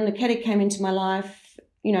when Luketic came into my life,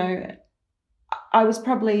 I was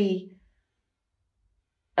probably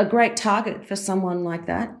a great target for someone like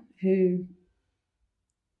that who,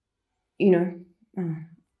 I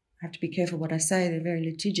have to be careful what I say. They're very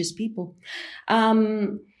litigious people.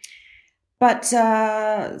 So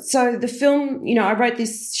the film, I wrote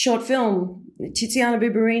this short film, Tiziana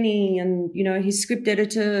Bubarini, and, his script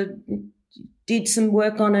editor did some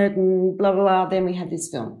work on it and blah, blah, blah. Then we had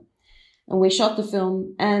this film. And we shot the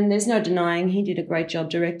film, and there's no denying he did a great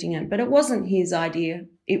job directing it. But it wasn't his idea.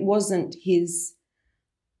 It wasn't his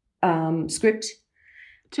script.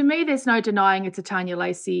 To me, there's no denying it's a Tanya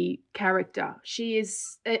Lacey character. She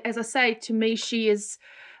is, as I say, to me, she is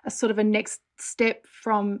a sort of a next step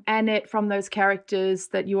from Annette, from those characters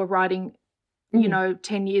that you were writing,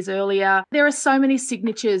 10 years earlier. There are so many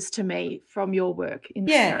signatures to me from your work in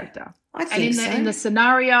this character. I think so. In the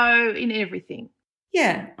scenario, in everything.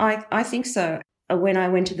 Yeah, I think so. When I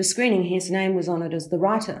went to the screening, his name was on it as the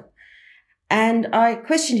writer. And I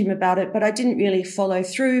questioned him about it, but I didn't really follow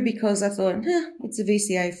through because I thought, it's a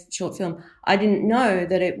VCA short film. I didn't know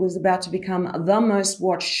that it was about to become the most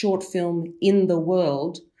watched short film in the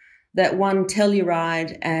world that won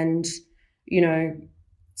Telluride and,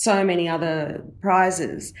 so many other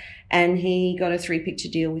prizes. And he got a 3-picture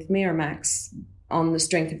deal with Miramax on the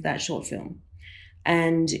strength of that short film.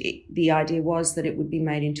 And the idea was that it would be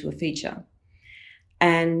made into a feature.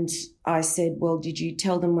 And I said, well, did you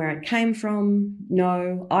tell them where it came from?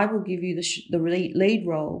 No, I will give you the lead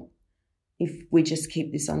role if we just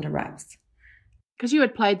keep this under wraps. Because you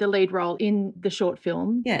had played the lead role in the short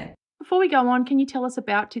film. Yeah. Before we go on, can you tell us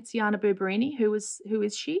about Tiziana Bubarini? Who is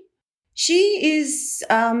she? She is,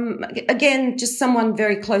 again, just someone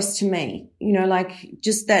very close to me, you know, like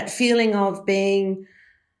just that feeling of being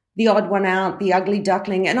the odd one out, the ugly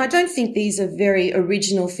duckling. And I don't think these are very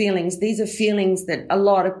original feelings. These are feelings that a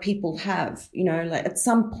lot of people have, you know, like at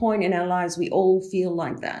some point in our lives, we all feel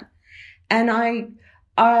like that. And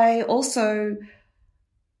I also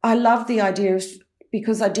love the idea of,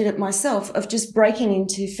 because I did it myself, of just breaking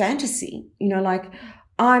into fantasy, you know, like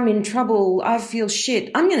I'm in trouble, I feel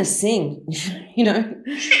shit, I'm going to sing, you know.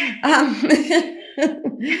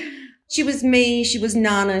 She was me, she was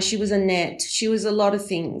Nana, she was Annette, she was a lot of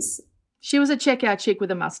things. She was a checkout chick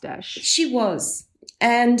with a mustache. She was.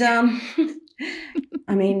 And,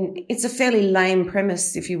 I mean, it's a fairly lame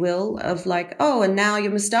premise, if you will, of like, oh, and now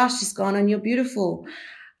your moustache is gone and you're beautiful.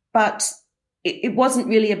 But it wasn't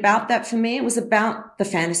really about that for me. It was about the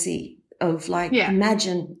fantasy of like,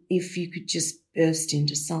 imagine if you could just burst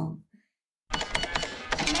into song.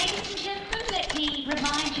 Ladies and gentlemen, let me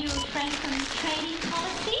remind you of Franklin's trading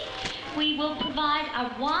policy. We will provide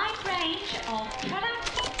a wide range of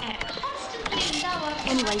products at constantly lower...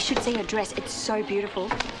 Anyway, you should see her dress. It's so beautiful.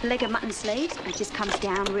 Leg of mutton sleeves. It just comes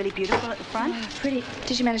down really beautiful at the front. Oh, pretty.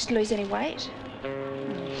 Did you manage to lose any weight?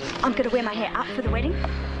 I'm going to wear my hair up for the wedding.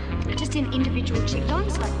 Just in individual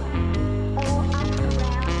cheekbones, like all up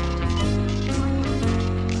around.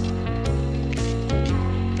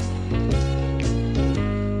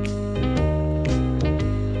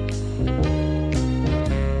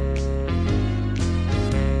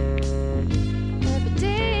 Every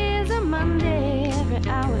day is a Monday, every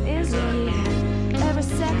hour is a year. Every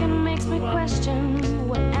second makes me question,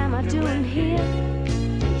 what am I doing here?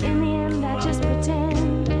 In the end, I just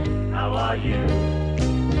pretend. How are you?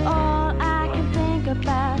 All I can think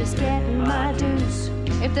about is getting my dues.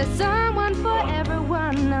 If there's someone for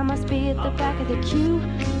everyone, I must be at the back of the queue.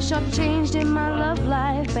 Shortchanged in my love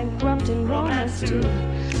life, bankrupt in romance too.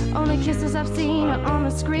 Only kisses I've seen are on the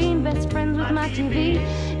screen. Best friends with my TV.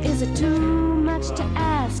 Is it too much to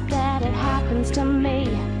ask that it happens to me?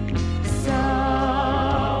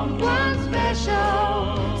 Someone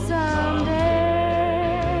special someday.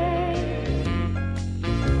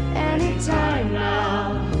 Anytime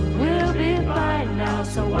now, we'll be fine now,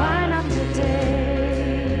 so why not today?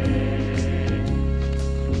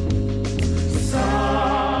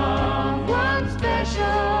 Someone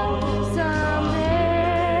special someday.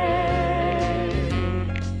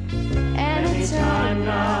 Anytime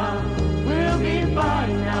now, we'll be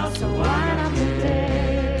fine now, so why not today?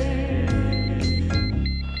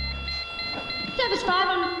 Service 5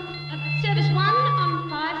 on... Service 1 on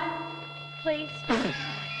 5, please.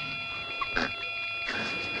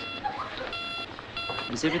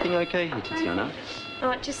 Is everything okay here, Tiziana?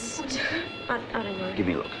 Oh, just... I don't know. Give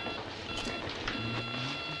me a look.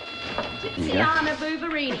 Tiziana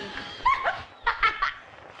Bubarini.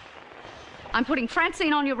 I'm putting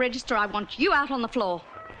Francine on your register. I want you out on the floor.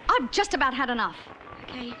 I've just about had enough.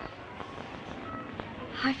 Okay.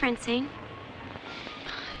 Hi, Francine.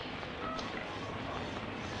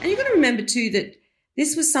 And you've got to remember too that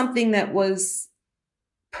this was something that was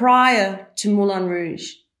prior to Moulin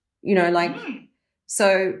Rouge, you know, like...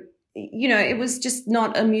 So, you know, it was just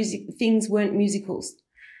not a music, things weren't musicals.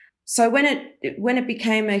 So when it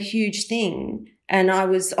became a huge thing and I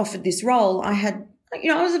was offered this role, I had, you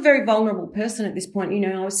know, I was a very vulnerable person at this point. You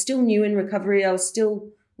know, I was still new in recovery. I was still,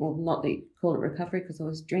 well, not that you call it recovery because I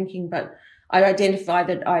was drinking, but I identified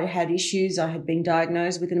that I had issues. I had been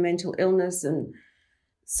diagnosed with a mental illness. And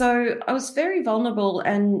so I was very vulnerable.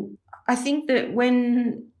 And I think that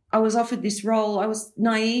when I was offered this role, I was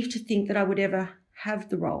naive to think that I would ever have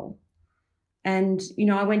the role. And, you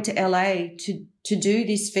know, I went to LA to do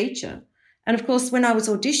this feature. And of course, when I was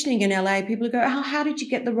auditioning in LA, people would go, oh, how did you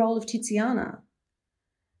get the role of Tiziana?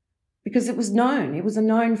 Because it was known. It was a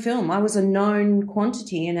known film. I was a known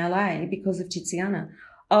quantity in LA because of Tiziana.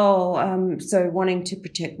 So wanting to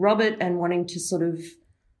protect Robert and wanting to sort of,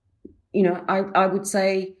 you know, I would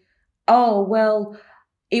say, oh, well,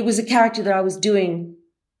 it was a character that I was doing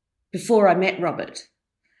before I met Robert.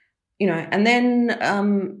 You know, and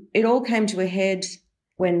then it all came to a head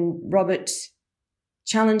when Robert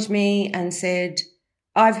challenged me and said,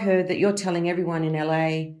 I've heard that you're telling everyone in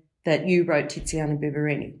LA that you wrote Tiziana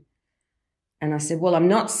Bubarini. And I said, well, I'm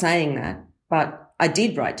not saying that, but I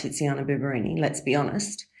did write Tiziana Bubarini, let's be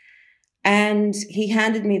honest. And he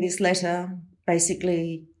handed me this letter,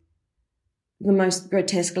 basically the most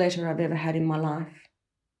grotesque letter I've ever had in my life,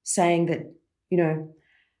 saying that, you know,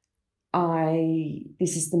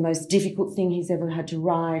 this is the most difficult thing he's ever had to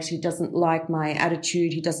write. He doesn't like my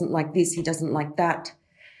attitude. He doesn't like this. He doesn't like that.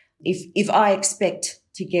 If I expect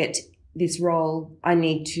to get this role. I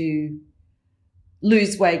need to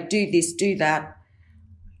lose weight, do this, do that.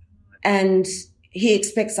 And he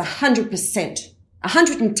expects 100%,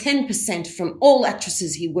 110% from all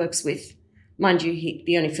actresses he works with. Mind you,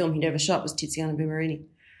 the only film he'd ever shot was Tiziana Bumarini.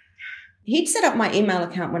 He'd set up my email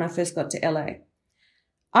account when I first got to LA.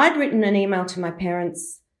 I'd written an email to my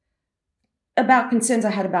parents about concerns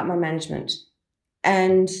I had about my management,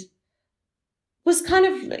 and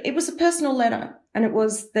it was a personal letter, and it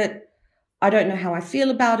was that I don't know how I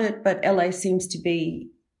feel about it, but LA seems to be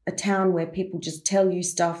a town where people just tell you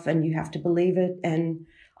stuff and you have to believe it, and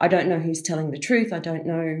I don't know who's telling the truth. I don't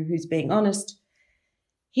know who's being honest.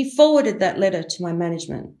 He forwarded that letter to my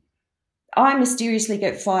management. I mysteriously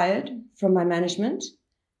get fired from my management,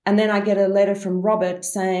 and then I get a letter from Robert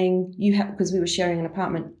saying, because we were sharing an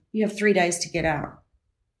apartment, you have 3 days to get out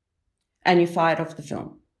and you're fired off the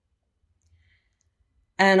film.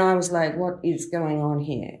 And I was like, what is going on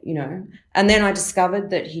here, you know? And then I discovered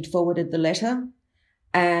that he'd forwarded the letter,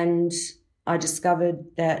 and I discovered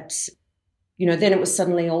that, you know, then it was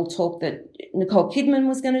suddenly all talk that Nicole Kidman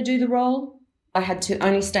was going to do the role. I had to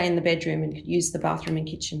only stay in the bedroom and could use the bathroom and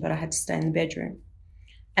kitchen, but I had to stay in the bedroom.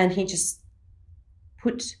 And he just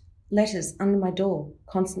put letters under my door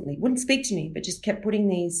constantly. Wouldn't speak to me, but just kept putting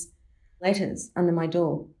these letters under my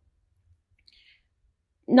door.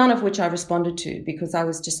 None of which I responded to, because I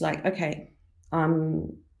was just like, okay,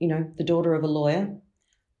 I'm, you know, the daughter of a lawyer.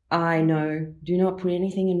 I know, do not put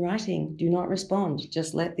anything in writing. Do not respond.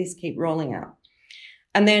 Just let this keep rolling out.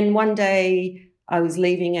 And then one day I was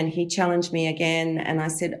leaving and he challenged me again, and I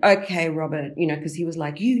said, okay, Robert, you know, because he was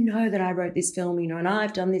like, you know that I wrote this film, you know, and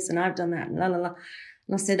I've done this and I've done that, and la, la, la.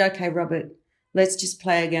 And I said, okay, Robert, let's just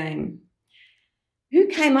play a game. Who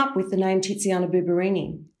came up with the name Tiziana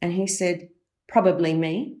Bubarini? And he said, probably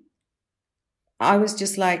me. I was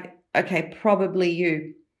just like, okay, probably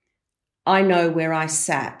you. I know where I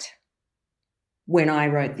sat when I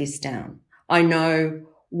wrote this down. I know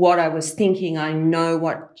what I was thinking. I know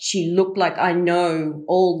what she looked like. I know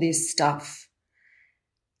all this stuff.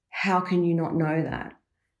 How can you not know that?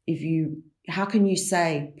 How can you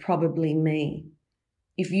say probably me?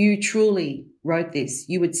 If you truly wrote this,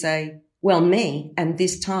 you would say, well, me, and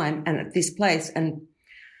this time and at this place. And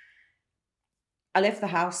I left the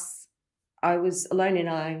house. I was alone in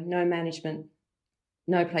LA, no management,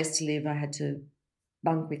 no place to live. I had to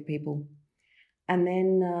bunk with people. And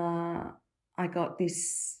then I got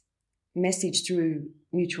this message through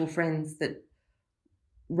mutual friends that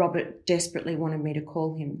Robert desperately wanted me to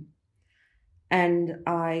call him. And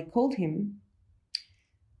I called him,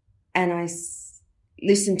 and I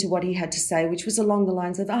listened to what he had to say, which was along the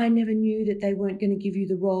lines of, I never knew that they weren't going to give you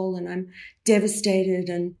the role, and I'm devastated.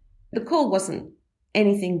 And the call wasn't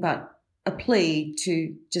anything but a plea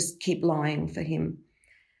to just keep lying for him.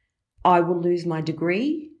 I will lose my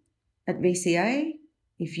degree at VCA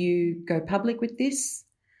if you go public with this.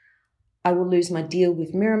 I will lose my deal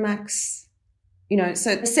with Miramax. You know,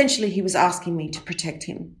 so essentially he was asking me to protect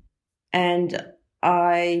him. And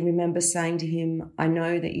I remember saying to him, I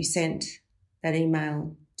know that you sent that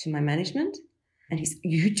email to my management. And he said,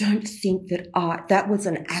 you don't think that that was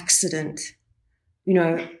an accident, you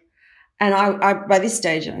know? And I by this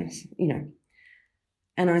stage, you know,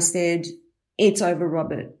 and I said, it's over,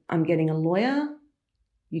 Robert. I'm getting a lawyer.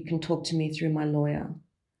 You can talk to me through my lawyer.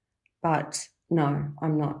 But no,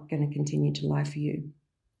 I'm not going to continue to lie for you.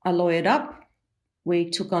 I lawyered up.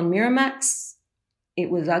 We took on Miramax.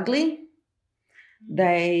 It was ugly.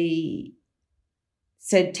 They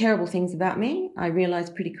said terrible things about me. I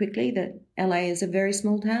realised pretty quickly that LA is a very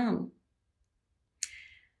small town.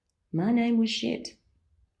 My name was shit.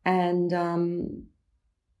 And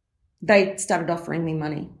they started offering me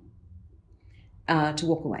money to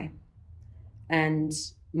walk away. And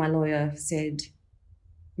my lawyer said,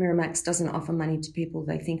 Miramax doesn't offer money to people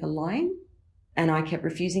they think are lying. And I kept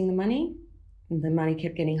refusing the money, and the money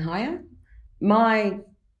kept getting higher. My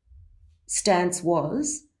stance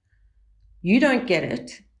was, you don't get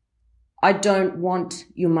it. I don't want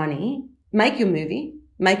your money. Make your movie.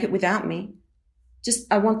 Make it without me.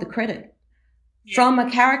 I want the credit. From a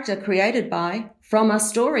character created by, from a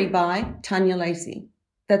story by Tanya Lacey.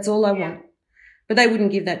 That's all I want. But they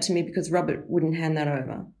wouldn't give that to me because Robert wouldn't hand that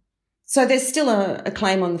over. So there's still a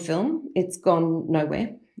claim on the film. It's gone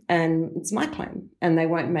nowhere, and it's my claim. And they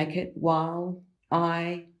won't make it while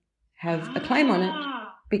I have a claim on it,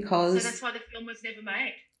 because... So that's why the film was never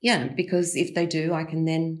made? Yeah, because if they do, I can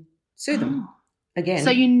then sue them again. So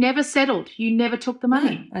you never settled? You never took the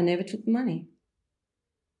money? No, I never took the money.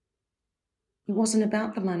 It wasn't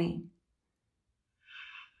about the money.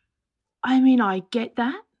 I mean, I get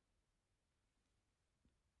that.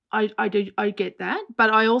 I get that.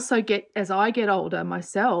 But I also get, as I get older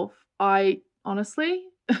myself, I honestly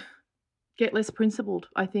get less principled,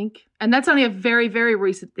 I think. And that's only a very, very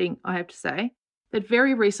recent thing, I have to say. That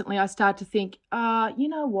very recently I started to think, you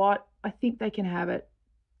know what? I think they can have it.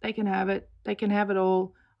 They can have it. They can have it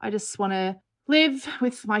all. I just want to live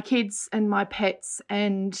with my kids and my pets,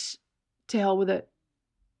 and to hell with it.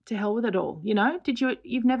 To hell with it all, you know?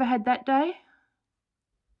 You've never had that day?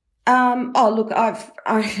 Look,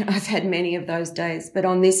 I've had many of those days, but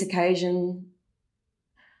on this occasion,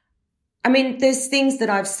 I mean, there's things that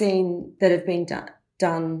I've seen that have been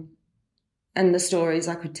done and the stories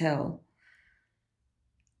I could tell,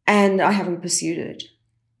 and I haven't pursued it.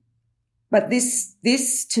 But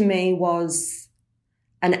this to me was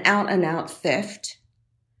an out-and-out theft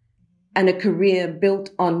and a career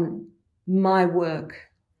built on my work.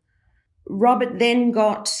 Robert then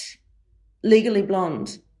got Legally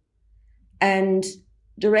Blonde and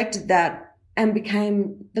directed that and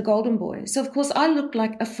became the Golden Boy. So, of course, I looked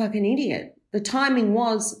like a fucking idiot. The timing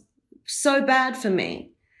was so bad for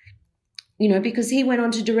me, you know, because he went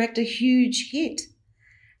on to direct a huge hit.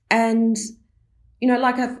 And, you know,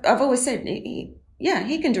 like I've always said, he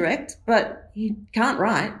can direct, but he can't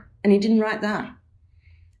write, and he didn't write that.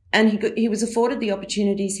 And he was afforded the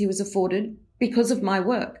opportunities he was afforded because of my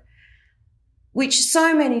work, which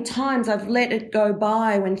so many times I've let it go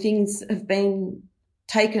by when things have been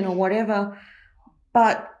taken or whatever.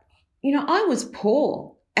 But, you know, I was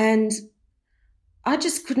poor and I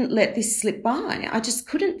just couldn't let this slip by. I just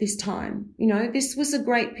couldn't this time. You know, this was a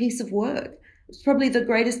great piece of work. It's probably the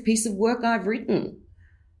greatest piece of work I've written,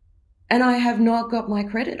 and I have not got my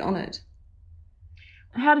credit on it.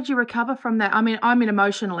 How did you recover from that? I mean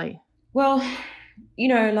emotionally. Well, you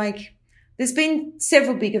know, like there's been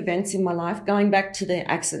several big events in my life going back to the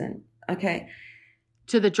accident, okay?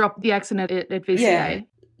 To the accident at VCA. Yeah,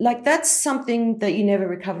 like that's something that you never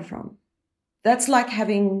recover from. That's like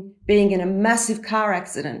being in a massive car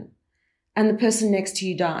accident and the person next to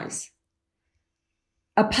you dies.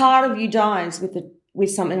 A part of you dies with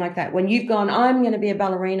something like that. When you've gone, I'm going to be a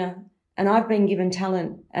ballerina and I've been given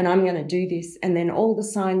talent and I'm going to do this, and then all the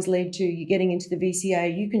signs lead to you getting into the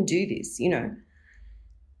VCA, you can do this, you know.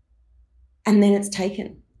 And then it's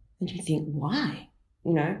taken and you think, why?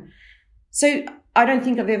 You know. So I don't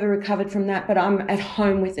think I've ever recovered from that, but I'm at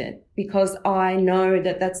home with it because I know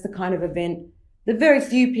that that's the kind of event that very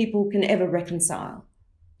few people can ever reconcile.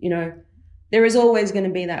 You know, there is always going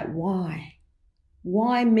to be that why.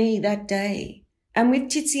 Why me that day? And with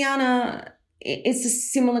Tiziana, it's a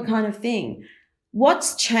similar kind of thing.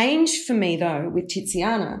 What's changed for me, though, with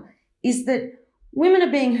Tiziana is that women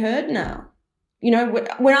are being heard now. You know,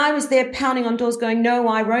 when I was there pounding on doors going, no,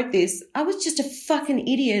 I wrote this, I was just a fucking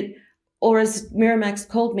idiot, or as Miramax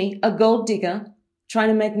called me, a gold digger trying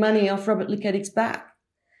to make money off Robert Luketic's back.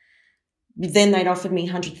 Then they'd offered me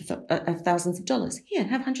hundreds of thousands of dollars. Here,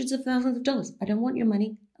 have hundreds of thousands of dollars. I don't want your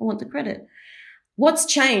money. I want the credit. What's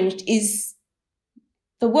changed is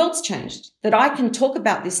the world's changed, that I can talk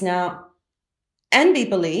about this now and be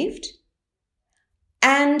believed,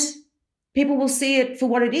 and people will see it for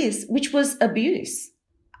what it is, which was abuse.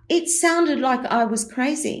 It sounded like I was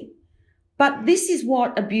crazy, but this is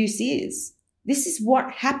what abuse is. This is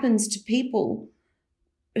what happens to people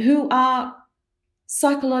who are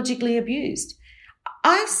psychologically abused.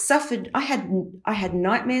 I suffered, I had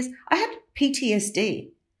nightmares, I had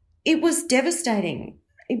PTSD. It was devastating.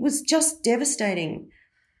 It was just devastating.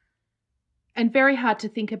 And very hard to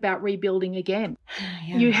think about rebuilding again.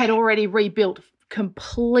 Yeah. You had already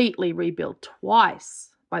completely rebuilt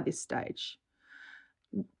twice by this stage.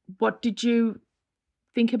 What did you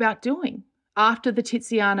think about doing after the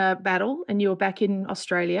Tiziana battle and you were back in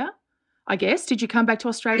Australia, I guess? Did you come back to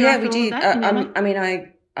Australia after all of that? I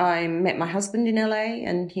mean, I met my husband in LA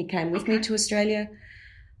and he came with me to Australia.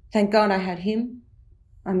 Thank God I had him.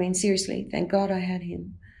 I mean, seriously, thank God I had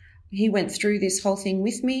him. He went through this whole thing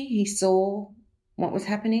with me. He saw what was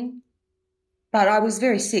happening. But I was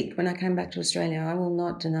very sick when I came back to Australia. I will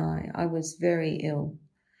not deny. I was very ill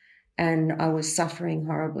and I was suffering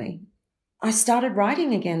horribly. I started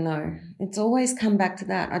writing again, though. It's always come back to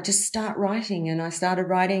that. I just start writing, and I started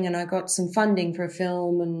writing and I got some funding for a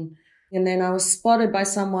film, and then I was spotted by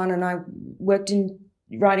someone and I worked in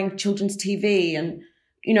writing children's TV. And,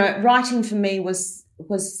 you know, writing for me was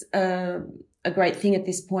a great thing at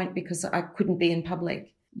this point because I couldn't be in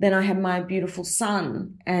public. Then I had my beautiful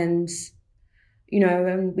son and, you know,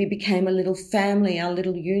 and we became a little family, our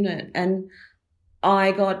little unit. And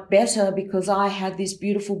I got better because I had this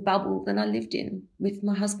beautiful bubble that I lived in with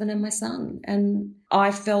my husband and my son. And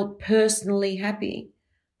I felt personally happy.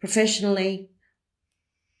 Professionally,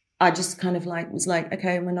 I just kind of was like,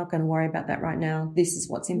 okay, we're not going to worry about that right now. This is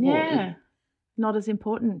what's important. Yeah, not as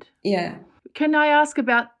important. Yeah. Can I ask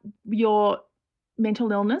about your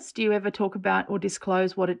mental illness? Do you ever talk about or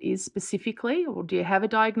disclose what it is specifically, or do you have a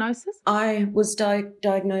diagnosis? I was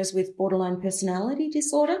diagnosed with borderline personality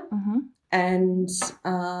disorder. Mm-hmm. And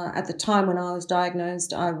at the time when I was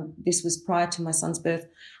diagnosed, this was prior to my son's birth,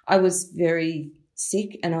 I was very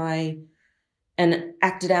sick and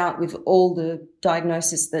acted out with all the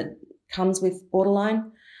diagnosis that comes with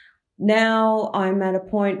borderline. Now I'm at a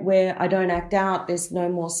point where I don't act out. There's no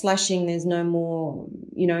more slashing. There's no more,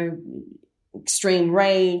 extreme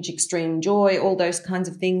rage, extreme joy, all those kinds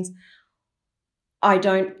of things. I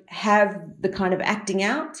don't have the kind of acting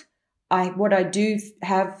out. What I do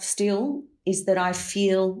have still is that I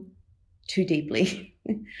feel too deeply,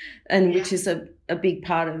 and which is a big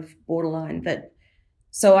part of borderline.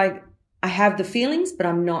 So I have the feelings, but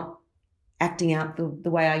I'm not acting out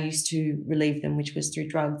the way I used to relieve them, which was through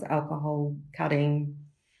drugs, alcohol, cutting,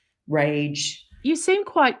 rage. You seem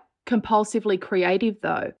quite compulsively creative,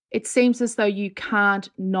 though. It seems as though you can't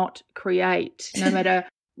not create, no matter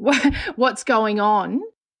what's going on.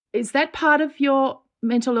 Is that part of your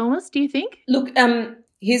mental illness, do you think? Look,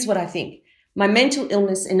 here's what I think. My mental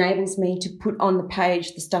illness enables me to put on the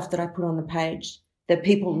page the stuff that I put on the page that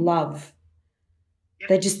people love. Yep.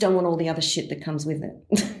 They just don't want all the other shit that comes with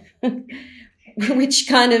it, which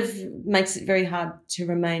kind of makes it very hard to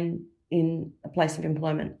remain in a place of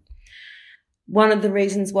employment. One of the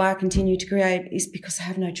reasons why I continue to create is because I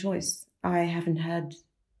have no choice. I haven't had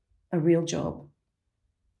a real job,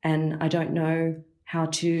 and I don't know how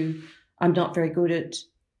to. I'm not very good at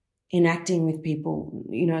enacting with people,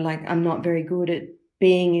 I'm not very good at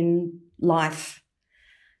being in life.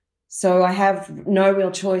 So I have no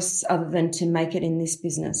real choice other than to make it in this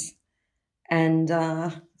business. And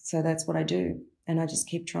so that's what I do. And I just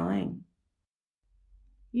keep trying.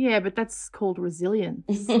 Yeah, but that's called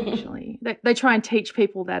resilience, actually. They try and teach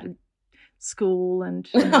people that at school and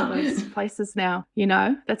all those places now,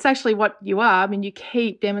 That's actually what you are. I mean, you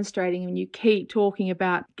keep demonstrating and you keep talking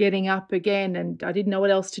about getting up again, and I didn't know what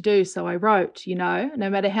else to do, so I wrote, no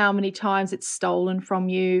matter how many times it's stolen from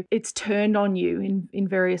you, it's turned on you in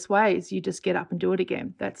various ways, you just get up and do it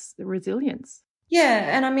again. That's the resilience.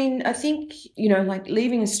 Yeah, and I mean, I think,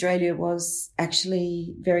 leaving Australia was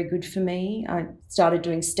actually very good for me. I started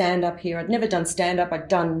doing stand-up here. I'd never done stand-up. I'd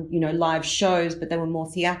done, live shows, but they were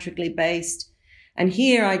more theatrically based. And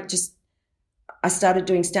here I started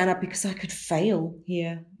doing stand-up because I could fail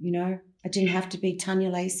here, I didn't have to be Tanya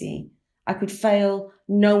Lacey. I could fail.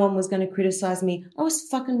 No one was going to criticize me. I was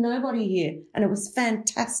fucking nobody here, and it was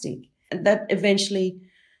fantastic. And that eventually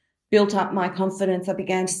built up my confidence. I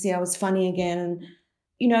began to see I was funny again. And,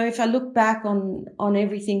 if I look back on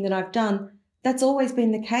everything that I've done, that's always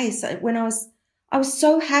been the case. I was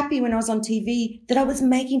so happy when I was on TV that I was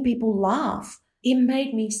making people laugh. It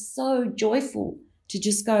made me so joyful to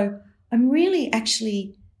just go, I'm really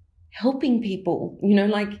actually helping people,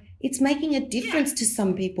 it's making a difference to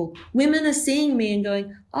some people. Women are seeing me and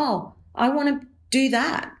going, oh, I want to do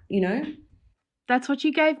that, That's what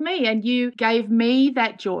you gave me, and you gave me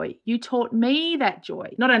that joy. You taught me that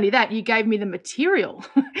joy. Not only that, you gave me the material,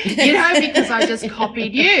 because I just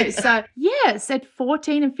copied you. So, yes, at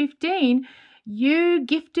 14 and 15, you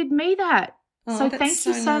gifted me that. Oh, so thank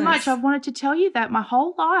you so much. I've wanted to tell you that my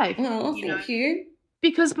whole life. Oh, thank you.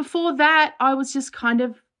 Because before that, I was just kind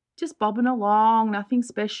of just bobbing along, nothing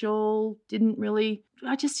special, just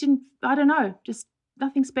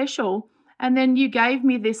nothing special. And then you gave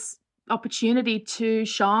me this opportunity to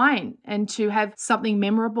shine and to have something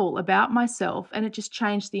memorable about myself, and it just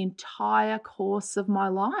changed the entire course of my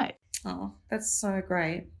life. Oh, that's so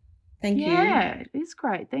great. Thank you. Yeah, it is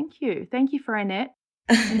great. Thank you. Thank you for Annette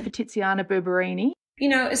and for Tiziana Berberini.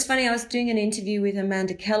 It's funny, I was doing an interview with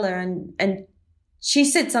Amanda Keller, and she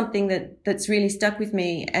said something that's really stuck with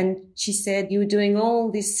me, and she said, you were doing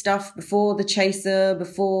all this stuff before The Chaser,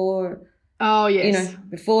 before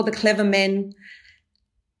before The Clever Men.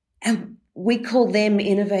 And we call them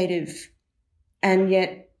innovative. And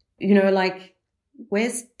yet,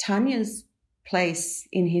 where's Tanya's place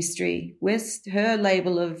in history? Where's her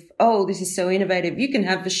label of, oh, this is so innovative. You can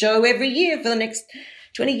have the show every year for the next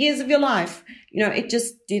 20 years of your life. It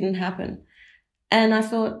just didn't happen. And I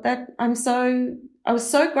thought that I was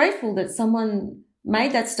so grateful that someone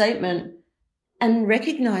made that statement and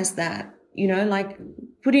recognized that,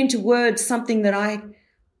 put into words something that I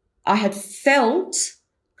had felt,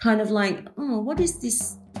 kind of like, oh, what is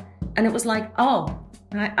this? And it was like, oh,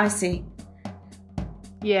 I see.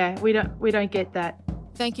 Yeah, we don't get that.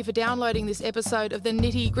 Thank you for downloading this episode of the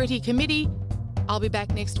Nitty Gritty Committee. I'll be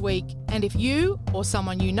back next week. And if you or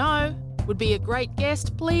someone you know would be a great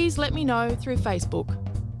guest, please let me know through Facebook.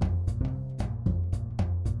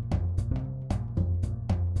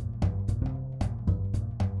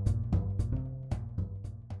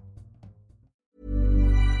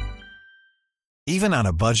 Even on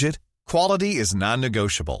a budget, quality is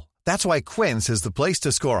non-negotiable. That's why Quince is the place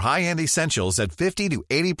to score high-end essentials at 50 to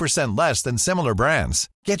 80% less than similar brands.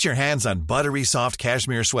 Get your hands on buttery soft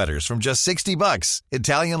cashmere sweaters from just $60,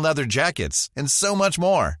 Italian leather jackets, and so much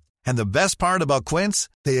more. And the best part about Quince,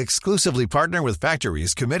 they exclusively partner with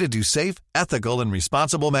factories committed to safe, ethical, and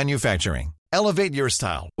responsible manufacturing. Elevate your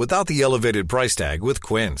style without the elevated price tag with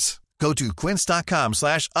Quince. Go to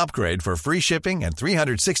quince.com/upgrade for free shipping and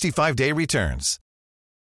 365-day returns.